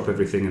just drop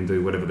everything and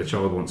do whatever the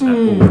child wants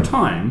all the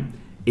time,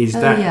 is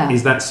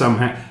that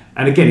somehow?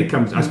 And again, it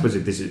comes. I suppose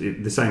this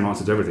is the same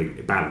answer to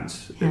everything: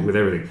 balance with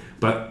everything.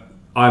 But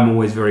I'm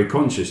always very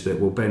conscious that,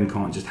 well, Ben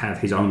can't just have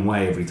his own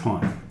way every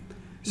time.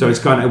 So it's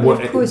kind of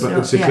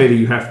clearly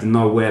you have to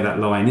know where that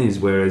line is.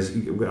 Whereas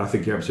I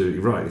think you're absolutely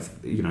right.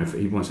 If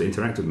he wants to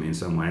interact with me in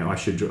some way, I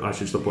should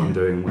stop what I'm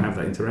doing and we'll have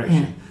that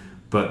interaction. Yeah.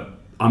 But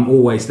I'm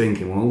always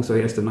thinking, well, also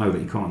he has to know that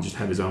he can't just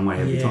have his own way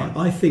every time.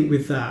 I think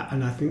with that,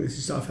 and I think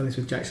I found this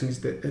with Jackson,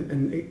 is that,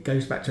 and it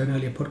goes back to an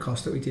earlier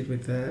podcast that we did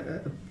with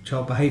a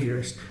child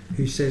behaviourist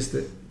who says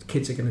that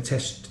kids are going to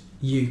test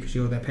you because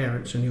you're their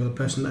parents and you're the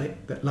person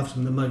that loves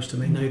them the most,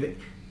 and they know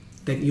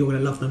that you're going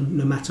to love them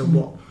no matter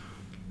what.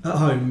 At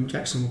home,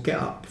 Jackson will get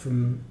up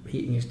from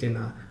eating his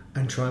dinner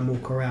and try and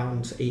walk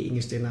around eating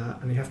his dinner,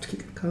 and you have to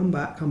come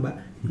back. You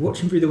watch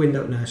him through the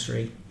window at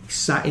nursery. He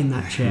sat in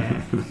that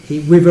chair. He,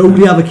 with all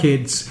the other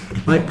kids,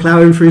 like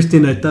ploughing for his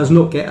dinner, does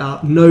not get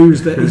up,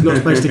 knows that he's not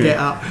supposed to get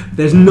up.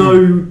 There's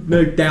no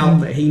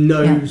doubt that he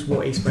knows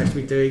what he's supposed to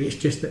be doing. It's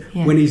just that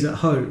when he's at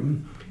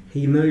home,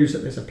 he knows that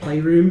there's a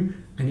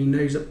playroom, and he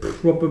knows that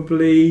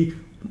probably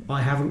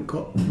we're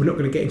not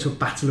going to get into a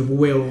battle of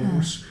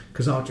wills,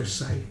 because I'll just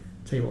say,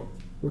 tell you what,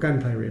 we'll go in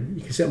the playroom,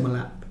 you can sit on my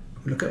lap,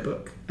 we'll look at a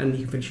book, and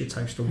you can finish your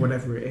toast or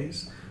whatever it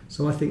is.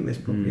 So I think there's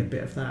probably a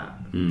bit of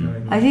that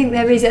going on. I think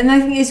there is, and I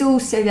think there's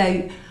also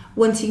though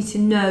wanting to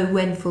know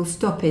when full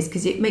stop is,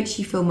 because it makes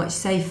you feel much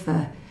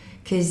safer.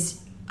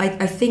 Because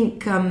I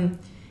think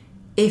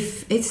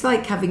if it's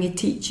like having a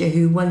teacher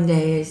who one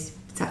day it's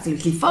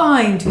absolutely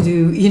fine to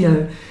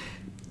do,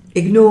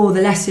 ignore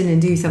the lesson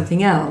and do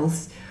something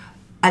else,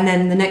 and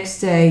then the next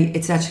day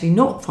it's actually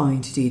not fine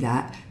to do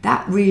that.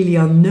 That really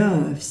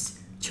unnerves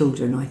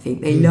children. I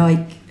think they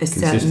like a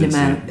certain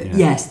amount.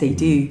 Yes, they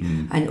do,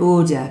 and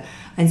order.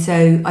 And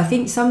so I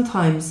think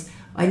sometimes,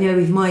 I know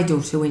with my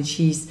daughter, when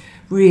she's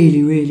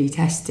really, really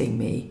testing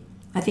me,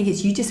 I think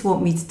it's, you just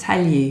want me to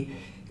tell you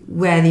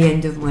where the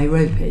end of my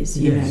rope is,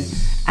 you know.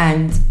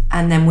 And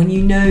then when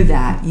you know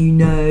that,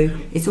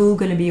 it's all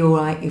going to be all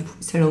right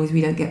so long as we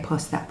don't get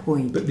past that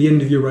point. But the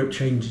end of your rope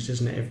changes,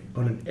 doesn't it,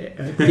 on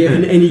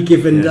any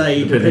given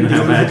day, depending on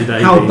how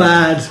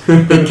bad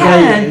it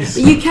can. But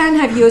you can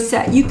have your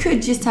set. You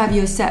could just have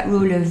your set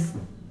rule of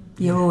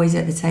you're always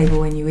at the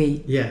table when you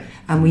eat. Yeah.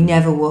 And we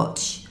never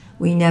watch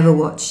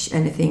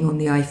anything on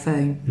the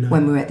iPhone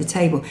when we're at the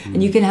table.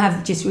 And you can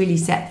have just really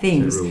set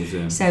things. Set rules,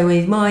 yeah. So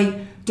with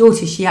my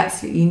daughter, she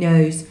absolutely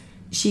knows.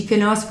 She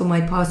can ask for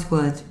my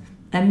password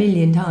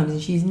 1,000,000 times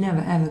and she's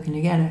never ever going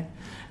to get it.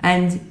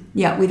 And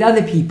with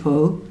other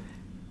people,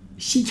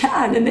 she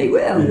can and they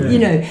will,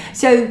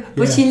 So,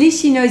 but at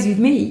least she knows with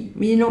me,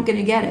 you're not going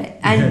to get it.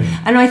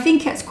 And I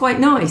think that's quite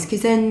nice,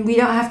 because then we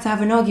don't have to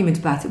have an argument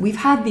about it. We've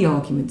had the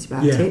arguments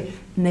about it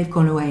and they've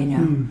gone away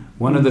now.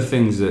 One of the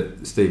things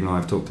that Steve and I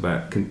have talked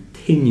about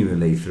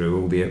continually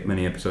through all the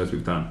many episodes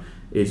we've done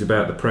is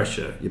about the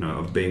pressure,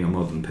 of being a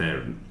modern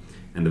parent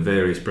and the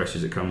various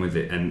pressures that come with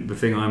it. And the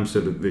thing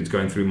that's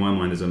going through my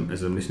mind as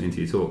I'm listening to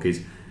you talk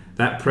is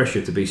that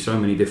pressure to be so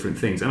many different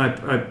things. And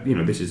I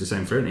this is the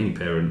same for any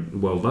parent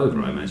world over,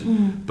 I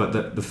imagine.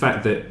 But the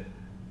fact that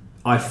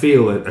I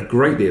feel a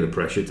great deal of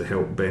pressure to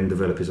help Ben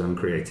develop his own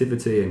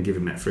creativity and give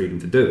him that freedom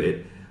to do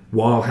it,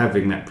 while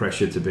having that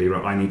pressure to be,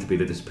 right, I need to be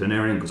the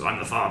disciplinarian because I'm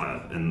the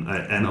father,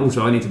 and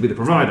also I need to be the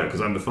provider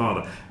because I'm the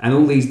father, and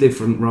all these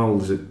different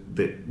roles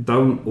that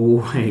don't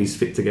always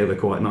fit together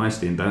quite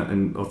nicely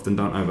and often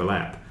don't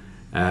overlap.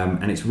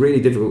 And it's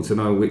really difficult to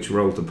know which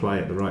role to play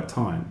at the right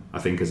time, I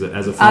think, as a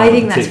father, I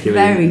think that's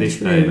very in this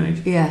true. day and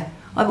age. Yeah.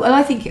 Well,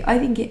 I think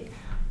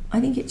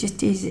it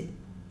just is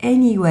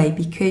anyway,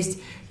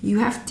 because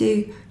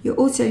you're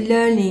also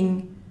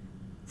learning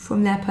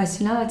from their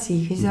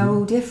personality, because they're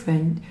all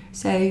different.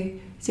 So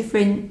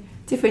different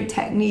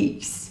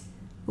techniques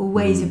or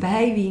ways of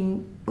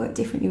behaving work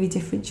differently with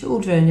different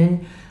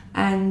children,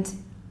 and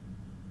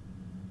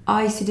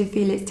I sort of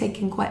feel it's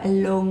taken quite a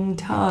long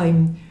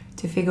time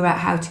to figure out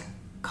how to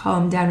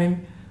calm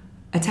down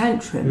a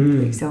tantrum,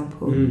 for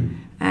example.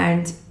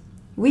 And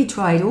we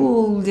tried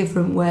all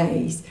different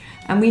ways,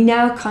 and we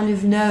now kind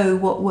of know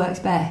what works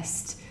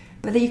best.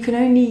 But you can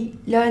only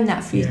learn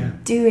that through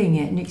doing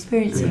it and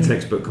experiencing it. The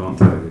textback can't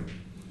tell you.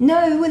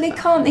 No, well, they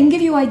can't. They can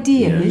give you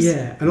ideas.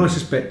 Yeah, and I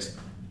suspect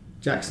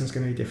Jackson's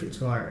going to be different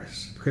to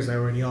Iris, because they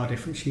already are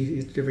different.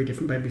 She's a very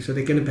different baby, so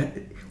they're going to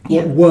be...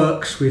 What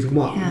works with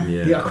one,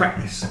 you got to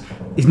crack this,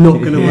 is not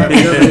going to work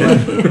with the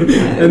other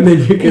one. And then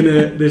you're going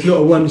to... There's not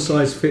a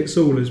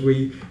one-size-fits-all as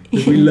we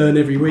learn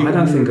every week. I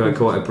don't think I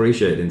quite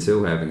appreciated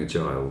until having a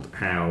child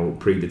how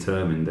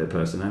predetermined their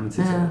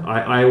personalities are.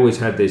 I always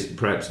had this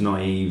perhaps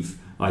naive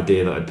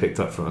idea that I'd picked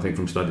up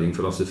from studying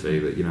philosophy,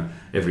 that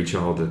every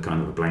child is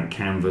kind of a blank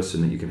canvas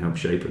and that you can help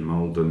shape and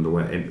mould them the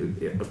way.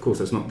 And of course,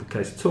 that's not the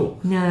case at all.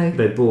 No,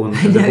 they're born.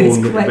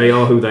 They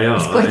are who they are.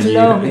 It's quite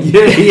long.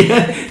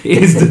 It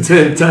is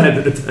the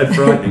tad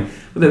frightening.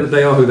 But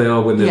they are who they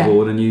are when they're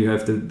born, and you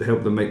have to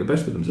help them make the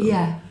best of themselves.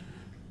 Yeah,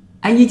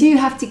 and you do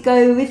have to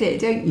go with it,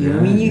 don't you? I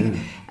mean,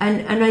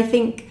 and I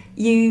think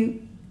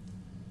you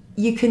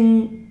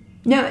can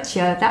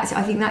nurture.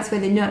 I think that's where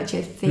the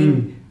nurture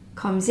thing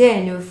comes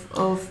in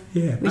of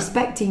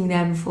respecting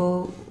them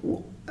for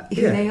who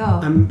they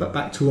are. But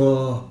back to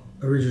our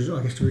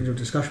original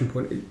discussion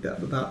point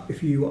about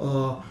if you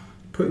are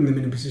putting them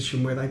in a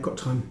position where they've got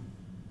time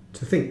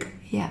to think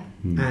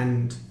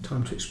and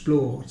time to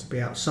explore, to be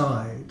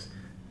outside,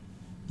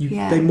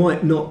 they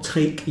might not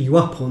take you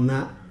up on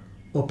that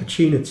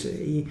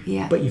opportunity,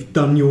 but you've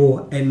done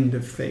your end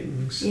of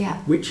things,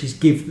 which is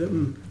give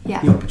them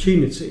the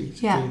opportunity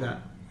to do that.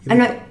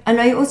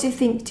 And I also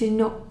think to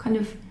not kind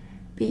of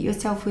beat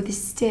yourself with a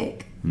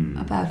stick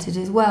about it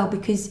as well,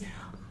 because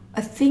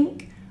I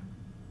think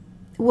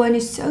one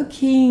is so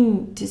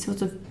keen to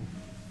sort of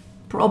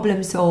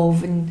problem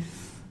solve and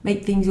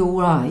make things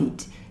all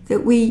right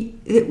that we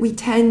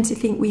tend to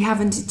think we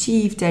haven't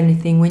achieved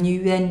anything when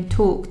you then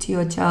talk to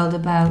your child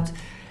about,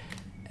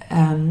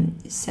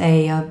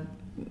 say,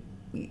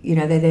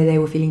 they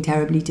were feeling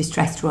terribly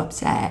distressed or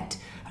upset.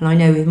 And I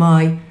know with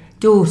my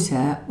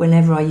daughter,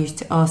 whenever I used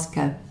to ask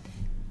her,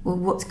 well,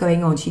 what's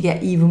going on, she'd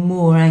get even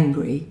more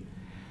angry.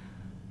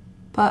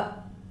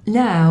 But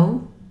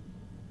now,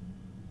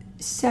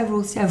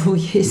 several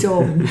years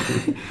on,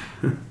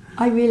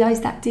 I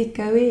realised that did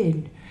go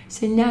in.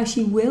 So now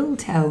she will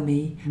tell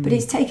me, but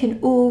it's taken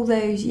all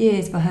those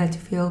years for her to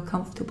feel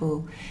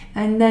comfortable.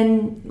 And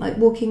then, like,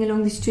 walking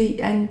along the street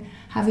and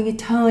having a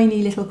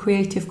tiny little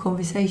creative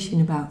conversation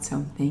about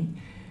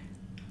something,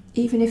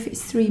 even if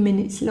it's 3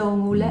 minutes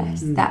long or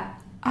less,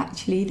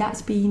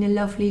 that's been a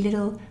lovely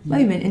little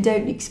moment. And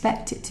don't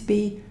expect it to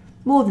be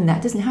more than that.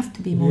 It doesn't have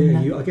to be more than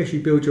that. I guess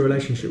you build your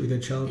relationship with your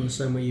child in the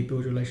same way you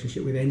build your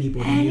relationship with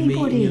anybody you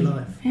meet in your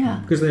life. Yeah.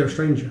 Because they're a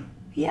stranger.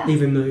 Yeah.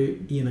 Even though,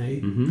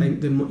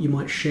 you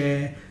might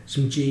share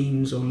some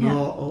genes or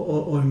not,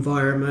 or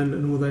environment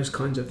and all those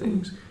kinds of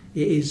things.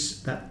 It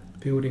is that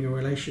building a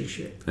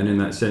relationship. And in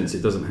that sense,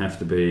 it doesn't have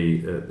to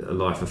be a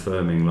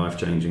life-affirming,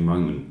 life-changing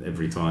moment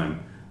every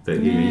time. That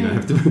you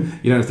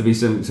don't have to be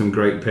some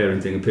great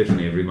parenting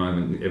epiphany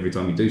every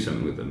time you do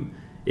something with them.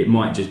 It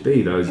might just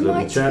be those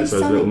little chats,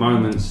 those little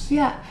moments.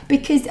 Yeah,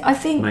 because I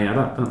think they add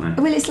up, don't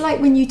they? Well, it's like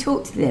when you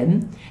talk to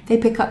them, they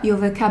pick up your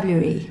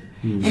vocabulary.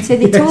 And so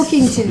the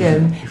talking to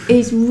them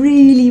is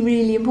really,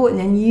 really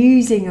important, and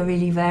using a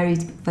really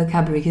varied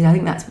vocabulary, because I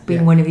think that's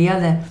been one of the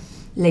other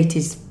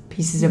latest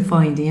pieces of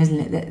finding,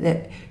 isn't it?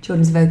 That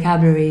children's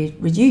vocabulary is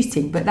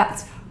reducing, but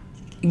that's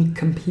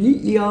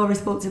completely our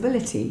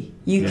responsibility.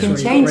 You can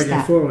change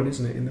that. Radio 4 on,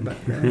 isn't it, in the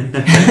background?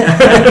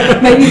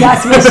 Maybe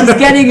that's where she's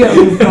getting it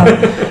all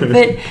from.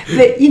 But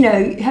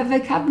her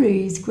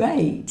vocabulary is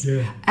great.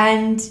 Yeah.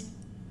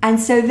 And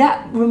so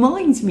that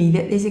reminds me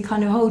that there's a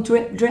kind of whole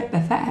drip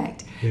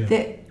effect,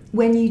 that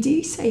when you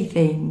do say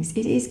things,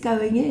 it is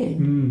going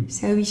in.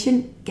 So we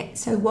shouldn't get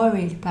so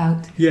worried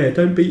about... Yeah,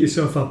 don't beat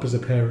yourself up as a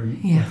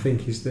parent, I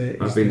think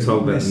I've been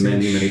told that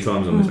many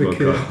times on this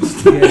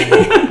podcast.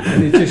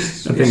 And it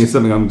just... I think it's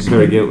something I'm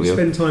very guilty of.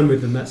 Spend time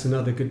with them, that's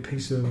another good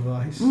piece of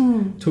advice.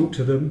 Talk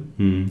to them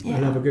and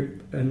have a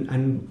good...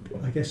 And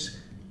I guess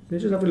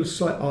just have a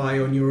slight eye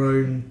on your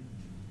own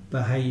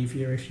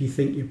behaviour. If you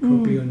think you're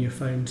probably on your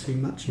phone too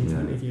much in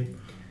front of your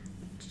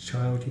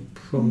child, you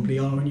probably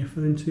are on your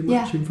phone too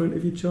much in front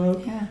of your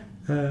child.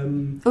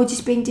 Or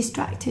just being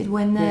distracted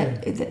when they're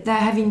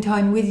having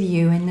time with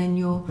you, and then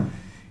you're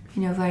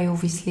very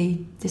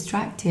obviously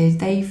distracted.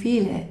 They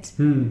feel it,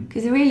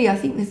 because really I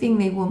think the thing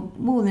they want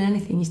more than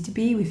anything is to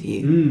be with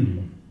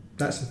you.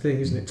 That's the thing,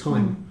 isn't it?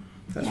 Time.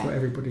 That's what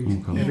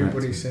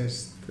everybody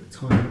says. That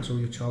time, that's all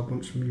your child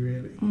wants from you,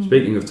 really.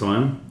 Speaking of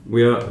time,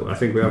 I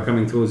think we are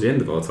coming towards the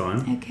end of our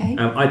time. Okay.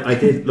 I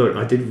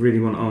did really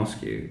want to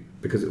ask you,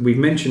 because we've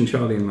mentioned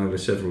Charlie and Lola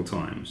several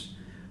times,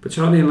 but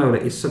Charlie and Lola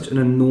is such an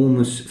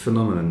enormous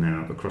phenomenon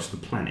now across the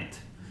planet.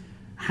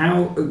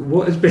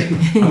 What has been?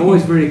 I'm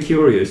always very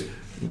curious.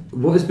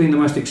 What has been the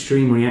most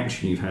extreme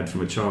reaction you've had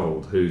from a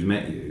child who's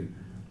met you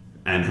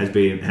and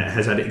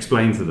has had it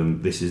explained to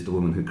them, this is the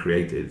woman who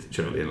created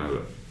Charlie and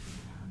Lola?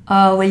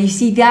 Oh, well, you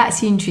see,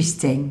 that's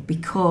interesting,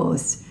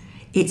 because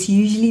it's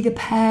usually the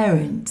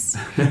parents.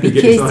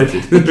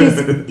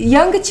 Because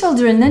younger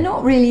children, they're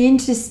not really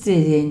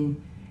interested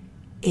in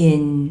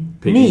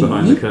peeking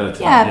behind the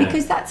curtain. Yeah,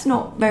 because that's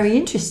not very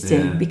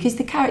interesting, because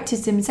the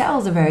characters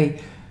themselves are very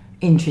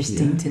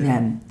interesting to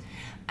them.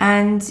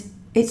 And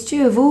it's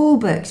true of all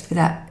books for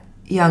that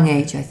young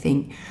age, I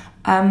think.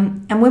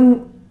 And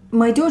when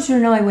my daughter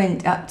and I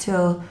went up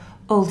to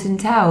Alton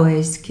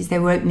Towers, because they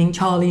were opening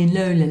Charlie and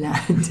Lola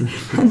Land.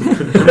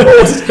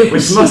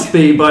 Which must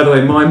be, by the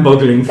way,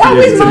 mind-boggling for that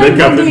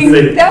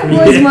you. That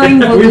was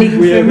mind-boggling for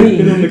me. We've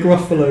been on the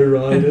Gruffalo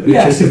ride at the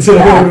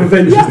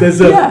Adventures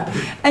Desert. Yeah.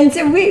 And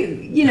so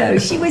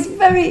she was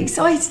very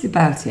excited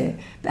about it.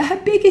 But her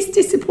biggest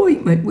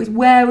disappointment was,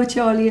 where were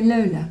Charlie and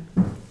Lola?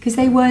 Because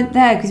they weren't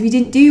there, because we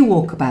didn't do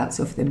walkabouts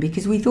of them,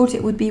 because we thought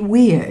it would be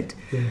weird,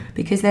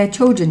 because they're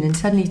children, and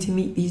suddenly to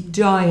meet these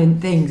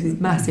giant things with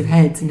massive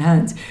heads and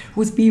hands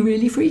would be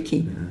really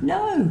freaky.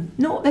 No,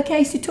 not the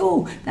case at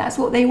all. That's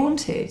what they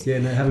wanted. Yeah,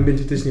 no, having been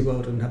to Disney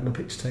World and had my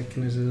picture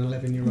taken as an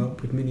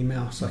 11-year-old with Minnie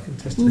Mouse, I can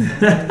testify.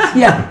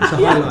 It's a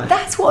highlight.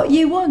 That's what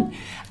you want.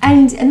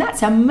 And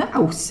that's a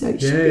mouse, so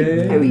it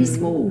should be very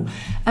small.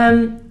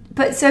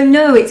 But so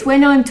no, it's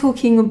when I'm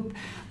talking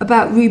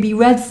about Ruby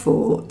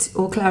Redfort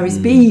or Clarice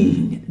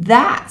Bean,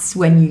 that's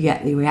when you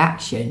get the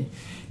reaction,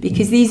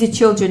 because these are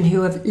children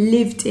who have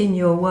lived in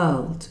your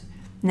world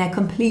and they're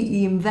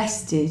completely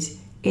invested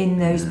in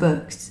those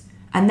books,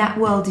 and that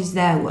world is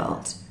their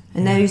world,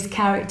 and those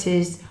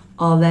characters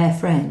are their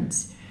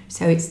friends,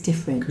 so it's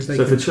different. Because they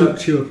can talk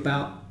to you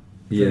about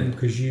them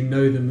because you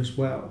know them as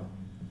well.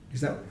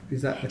 Is that the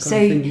kind of So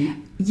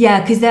thing?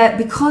 yeah,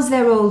 because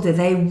they're older,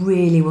 they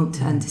really want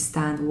to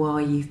understand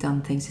why you've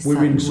done things a We're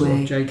certain in sort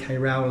way. of J.K.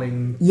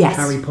 Rowling, Yes.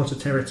 Harry Potter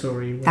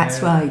territory.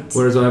 That's right.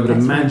 Whereas I would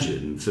That's right.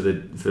 imagine for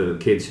the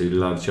kids who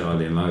love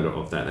Charlie and Lola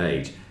of that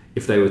age,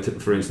 if they were,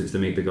 for instance, to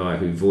meet the guy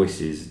who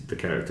voices the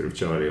character of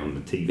Charlie on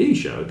the TV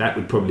show, that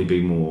would probably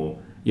be more.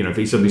 You know, if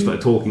he suddenly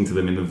started talking to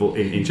them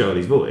in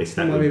Charlie's voice,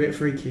 That that might would be a bit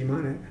freaky,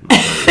 mightn't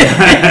it?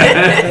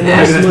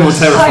 Maybe that's more I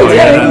terrifying.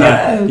 don't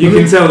than know. you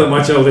can tell that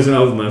my child isn't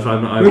old enough.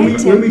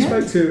 When we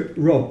spoke to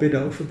Rob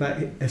Biddulph about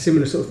a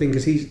similar sort of thing,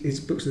 because his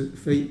books are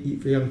for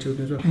young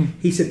children as well,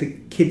 he said the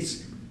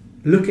kids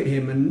look at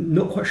him and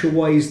not quite sure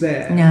why he's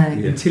there No.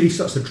 Yeah. until he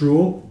starts to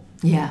draw,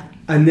 Yeah.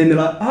 and then they're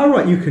like, "Oh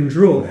right, you can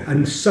draw,"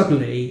 and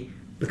suddenly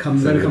they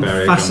become barrier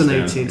comes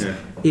fascinated down,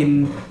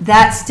 in.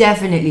 That's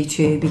definitely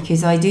true,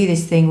 because I do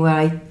this thing where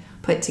I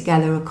put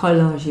together a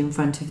collage in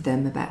front of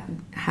them about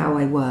how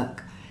I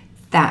work.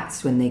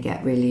 That's when they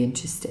get really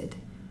interested,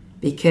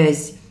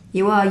 because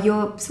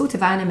you're sort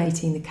of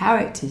animating the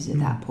characters at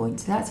that point,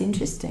 so that's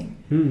interesting.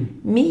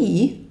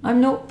 Me, I'm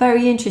not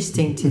very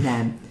interesting to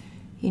them.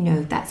 You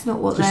know, that's not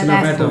what Just they're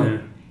another there for.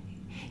 adult.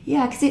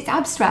 Yeah, because it's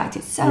abstract.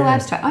 It's so Yeah.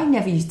 abstract. I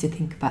never used to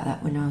think about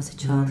that when I was a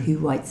child. Who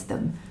writes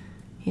them?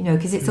 You know,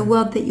 because it's a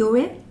world that you're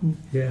in.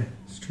 Yeah,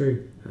 it's true.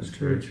 That's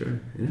very true.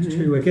 Yeah, It's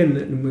true. Again,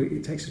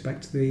 it takes us back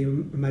to the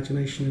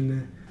imagination and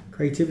the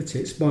creativity.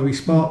 It's why we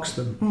sparks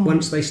them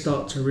once they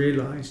start to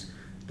realise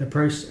the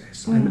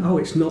process. And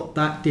it's not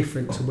that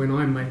different to when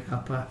I make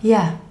up a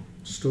Yeah.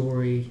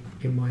 story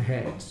in my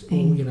head, or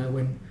you know,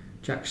 when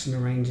Jackson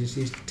arranges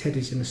his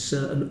teddies in a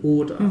certain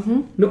order.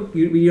 Not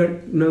you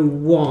don't know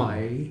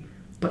why,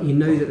 but you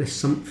know that there's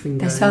something.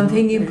 There's going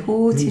something on there.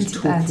 important And he's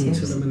about talking it.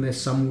 to them, and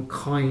there's some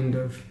kind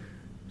of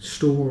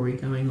story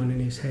going on in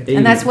his head.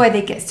 And that's why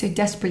they get so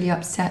desperately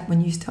upset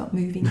when you start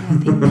moving their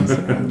things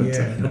around.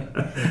 Yeah,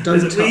 don't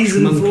There's a touch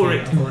reason monkey, for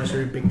it. otherwise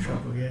you're in big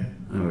trouble. Yeah.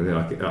 Oh,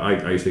 yeah,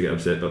 I used to get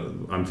upset, but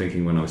I'm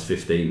thinking when I was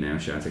 15 now,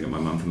 shouting at my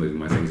mum for moving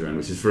my things around,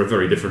 which is for a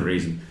very different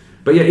reason.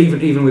 But yeah,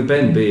 even with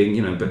Ben being,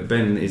 you know, but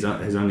Ben has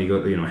only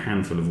got, you know, a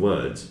handful of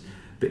words.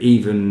 But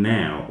even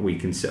now,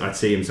 I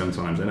see him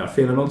sometimes, and I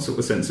feel an odd sort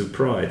of sense of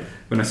pride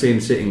when I see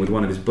him sitting with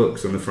one of his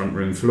books on the front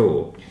room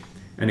floor,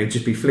 and he'll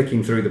just be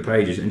flicking through the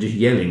pages and just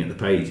yelling at the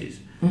pages.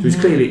 So it's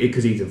clearly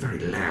because he's a very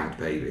loud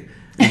baby.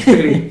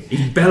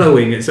 He's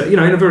bellowing at, you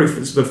know, in a very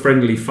sort of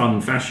friendly, fun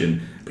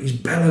fashion. But he's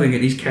bellowing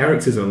at these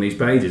characters on these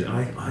pages.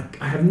 I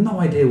have no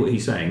idea what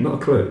he's saying, not a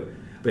clue.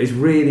 But it's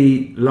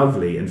really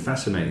lovely and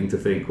fascinating to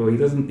think, well, he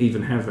doesn't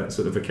even have that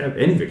sort of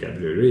any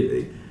vocabulary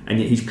really, and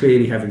yet he's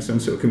clearly having some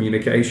sort of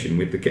communication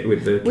with the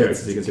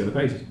characters you can see on the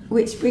pages.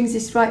 Which brings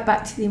us right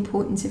back to the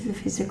importance of a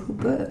physical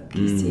book,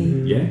 you see.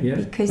 Yeah.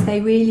 Because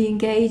they really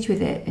engage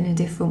with it in a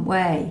different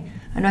way.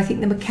 And I think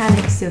the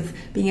mechanics of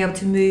being able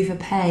to move a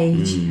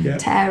page,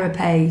 tear a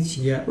page,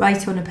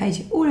 write on a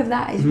page, all of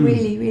that is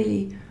really,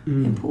 really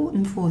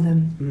important for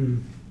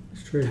them.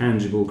 It's true.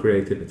 Tangible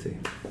creativity.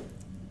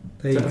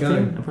 There you go.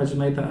 Have I just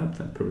made that up?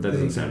 That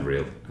doesn't sound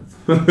real.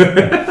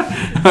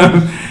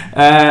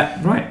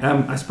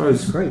 I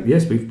suppose. Great.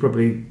 Yes, we've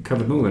probably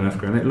covered more than enough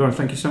ground. Laura,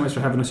 thank you so much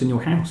for having us in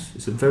your house.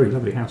 It's a very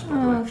lovely house, by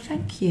the Oh, way.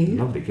 thank you.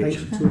 Lovely Thanks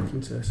kitchen. for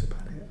talking to us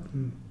about it.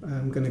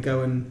 I'm going to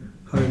go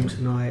home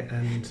tonight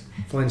and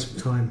find some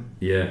time.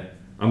 Yeah,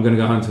 I'm going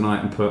to go home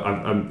tonight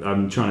and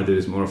I'm trying to do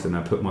this more often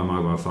now. Put my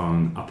mobile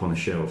phone up on a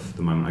shelf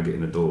the moment I get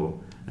in the door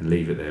and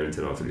leave it there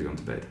until after he's gone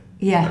to bed.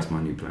 Yeah. That's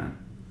my new plan.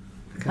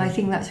 Okay. I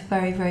think that's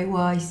very, very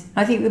wise.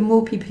 I think the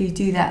more people who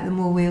do that, the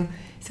more we'll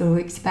sort of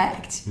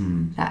expect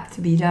that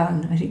to be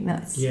done. I think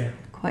that's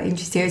quite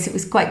interesting. It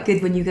was quite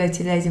good when you go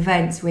to those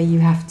events where you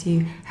have to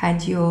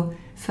hand your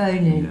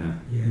phone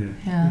in.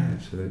 Yeah,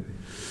 absolutely.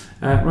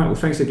 Right, well,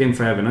 thanks again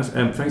for having us.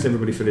 Thanks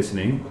everybody for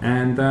listening,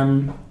 and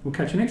we'll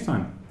catch you next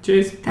time.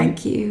 Cheers.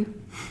 Thank you.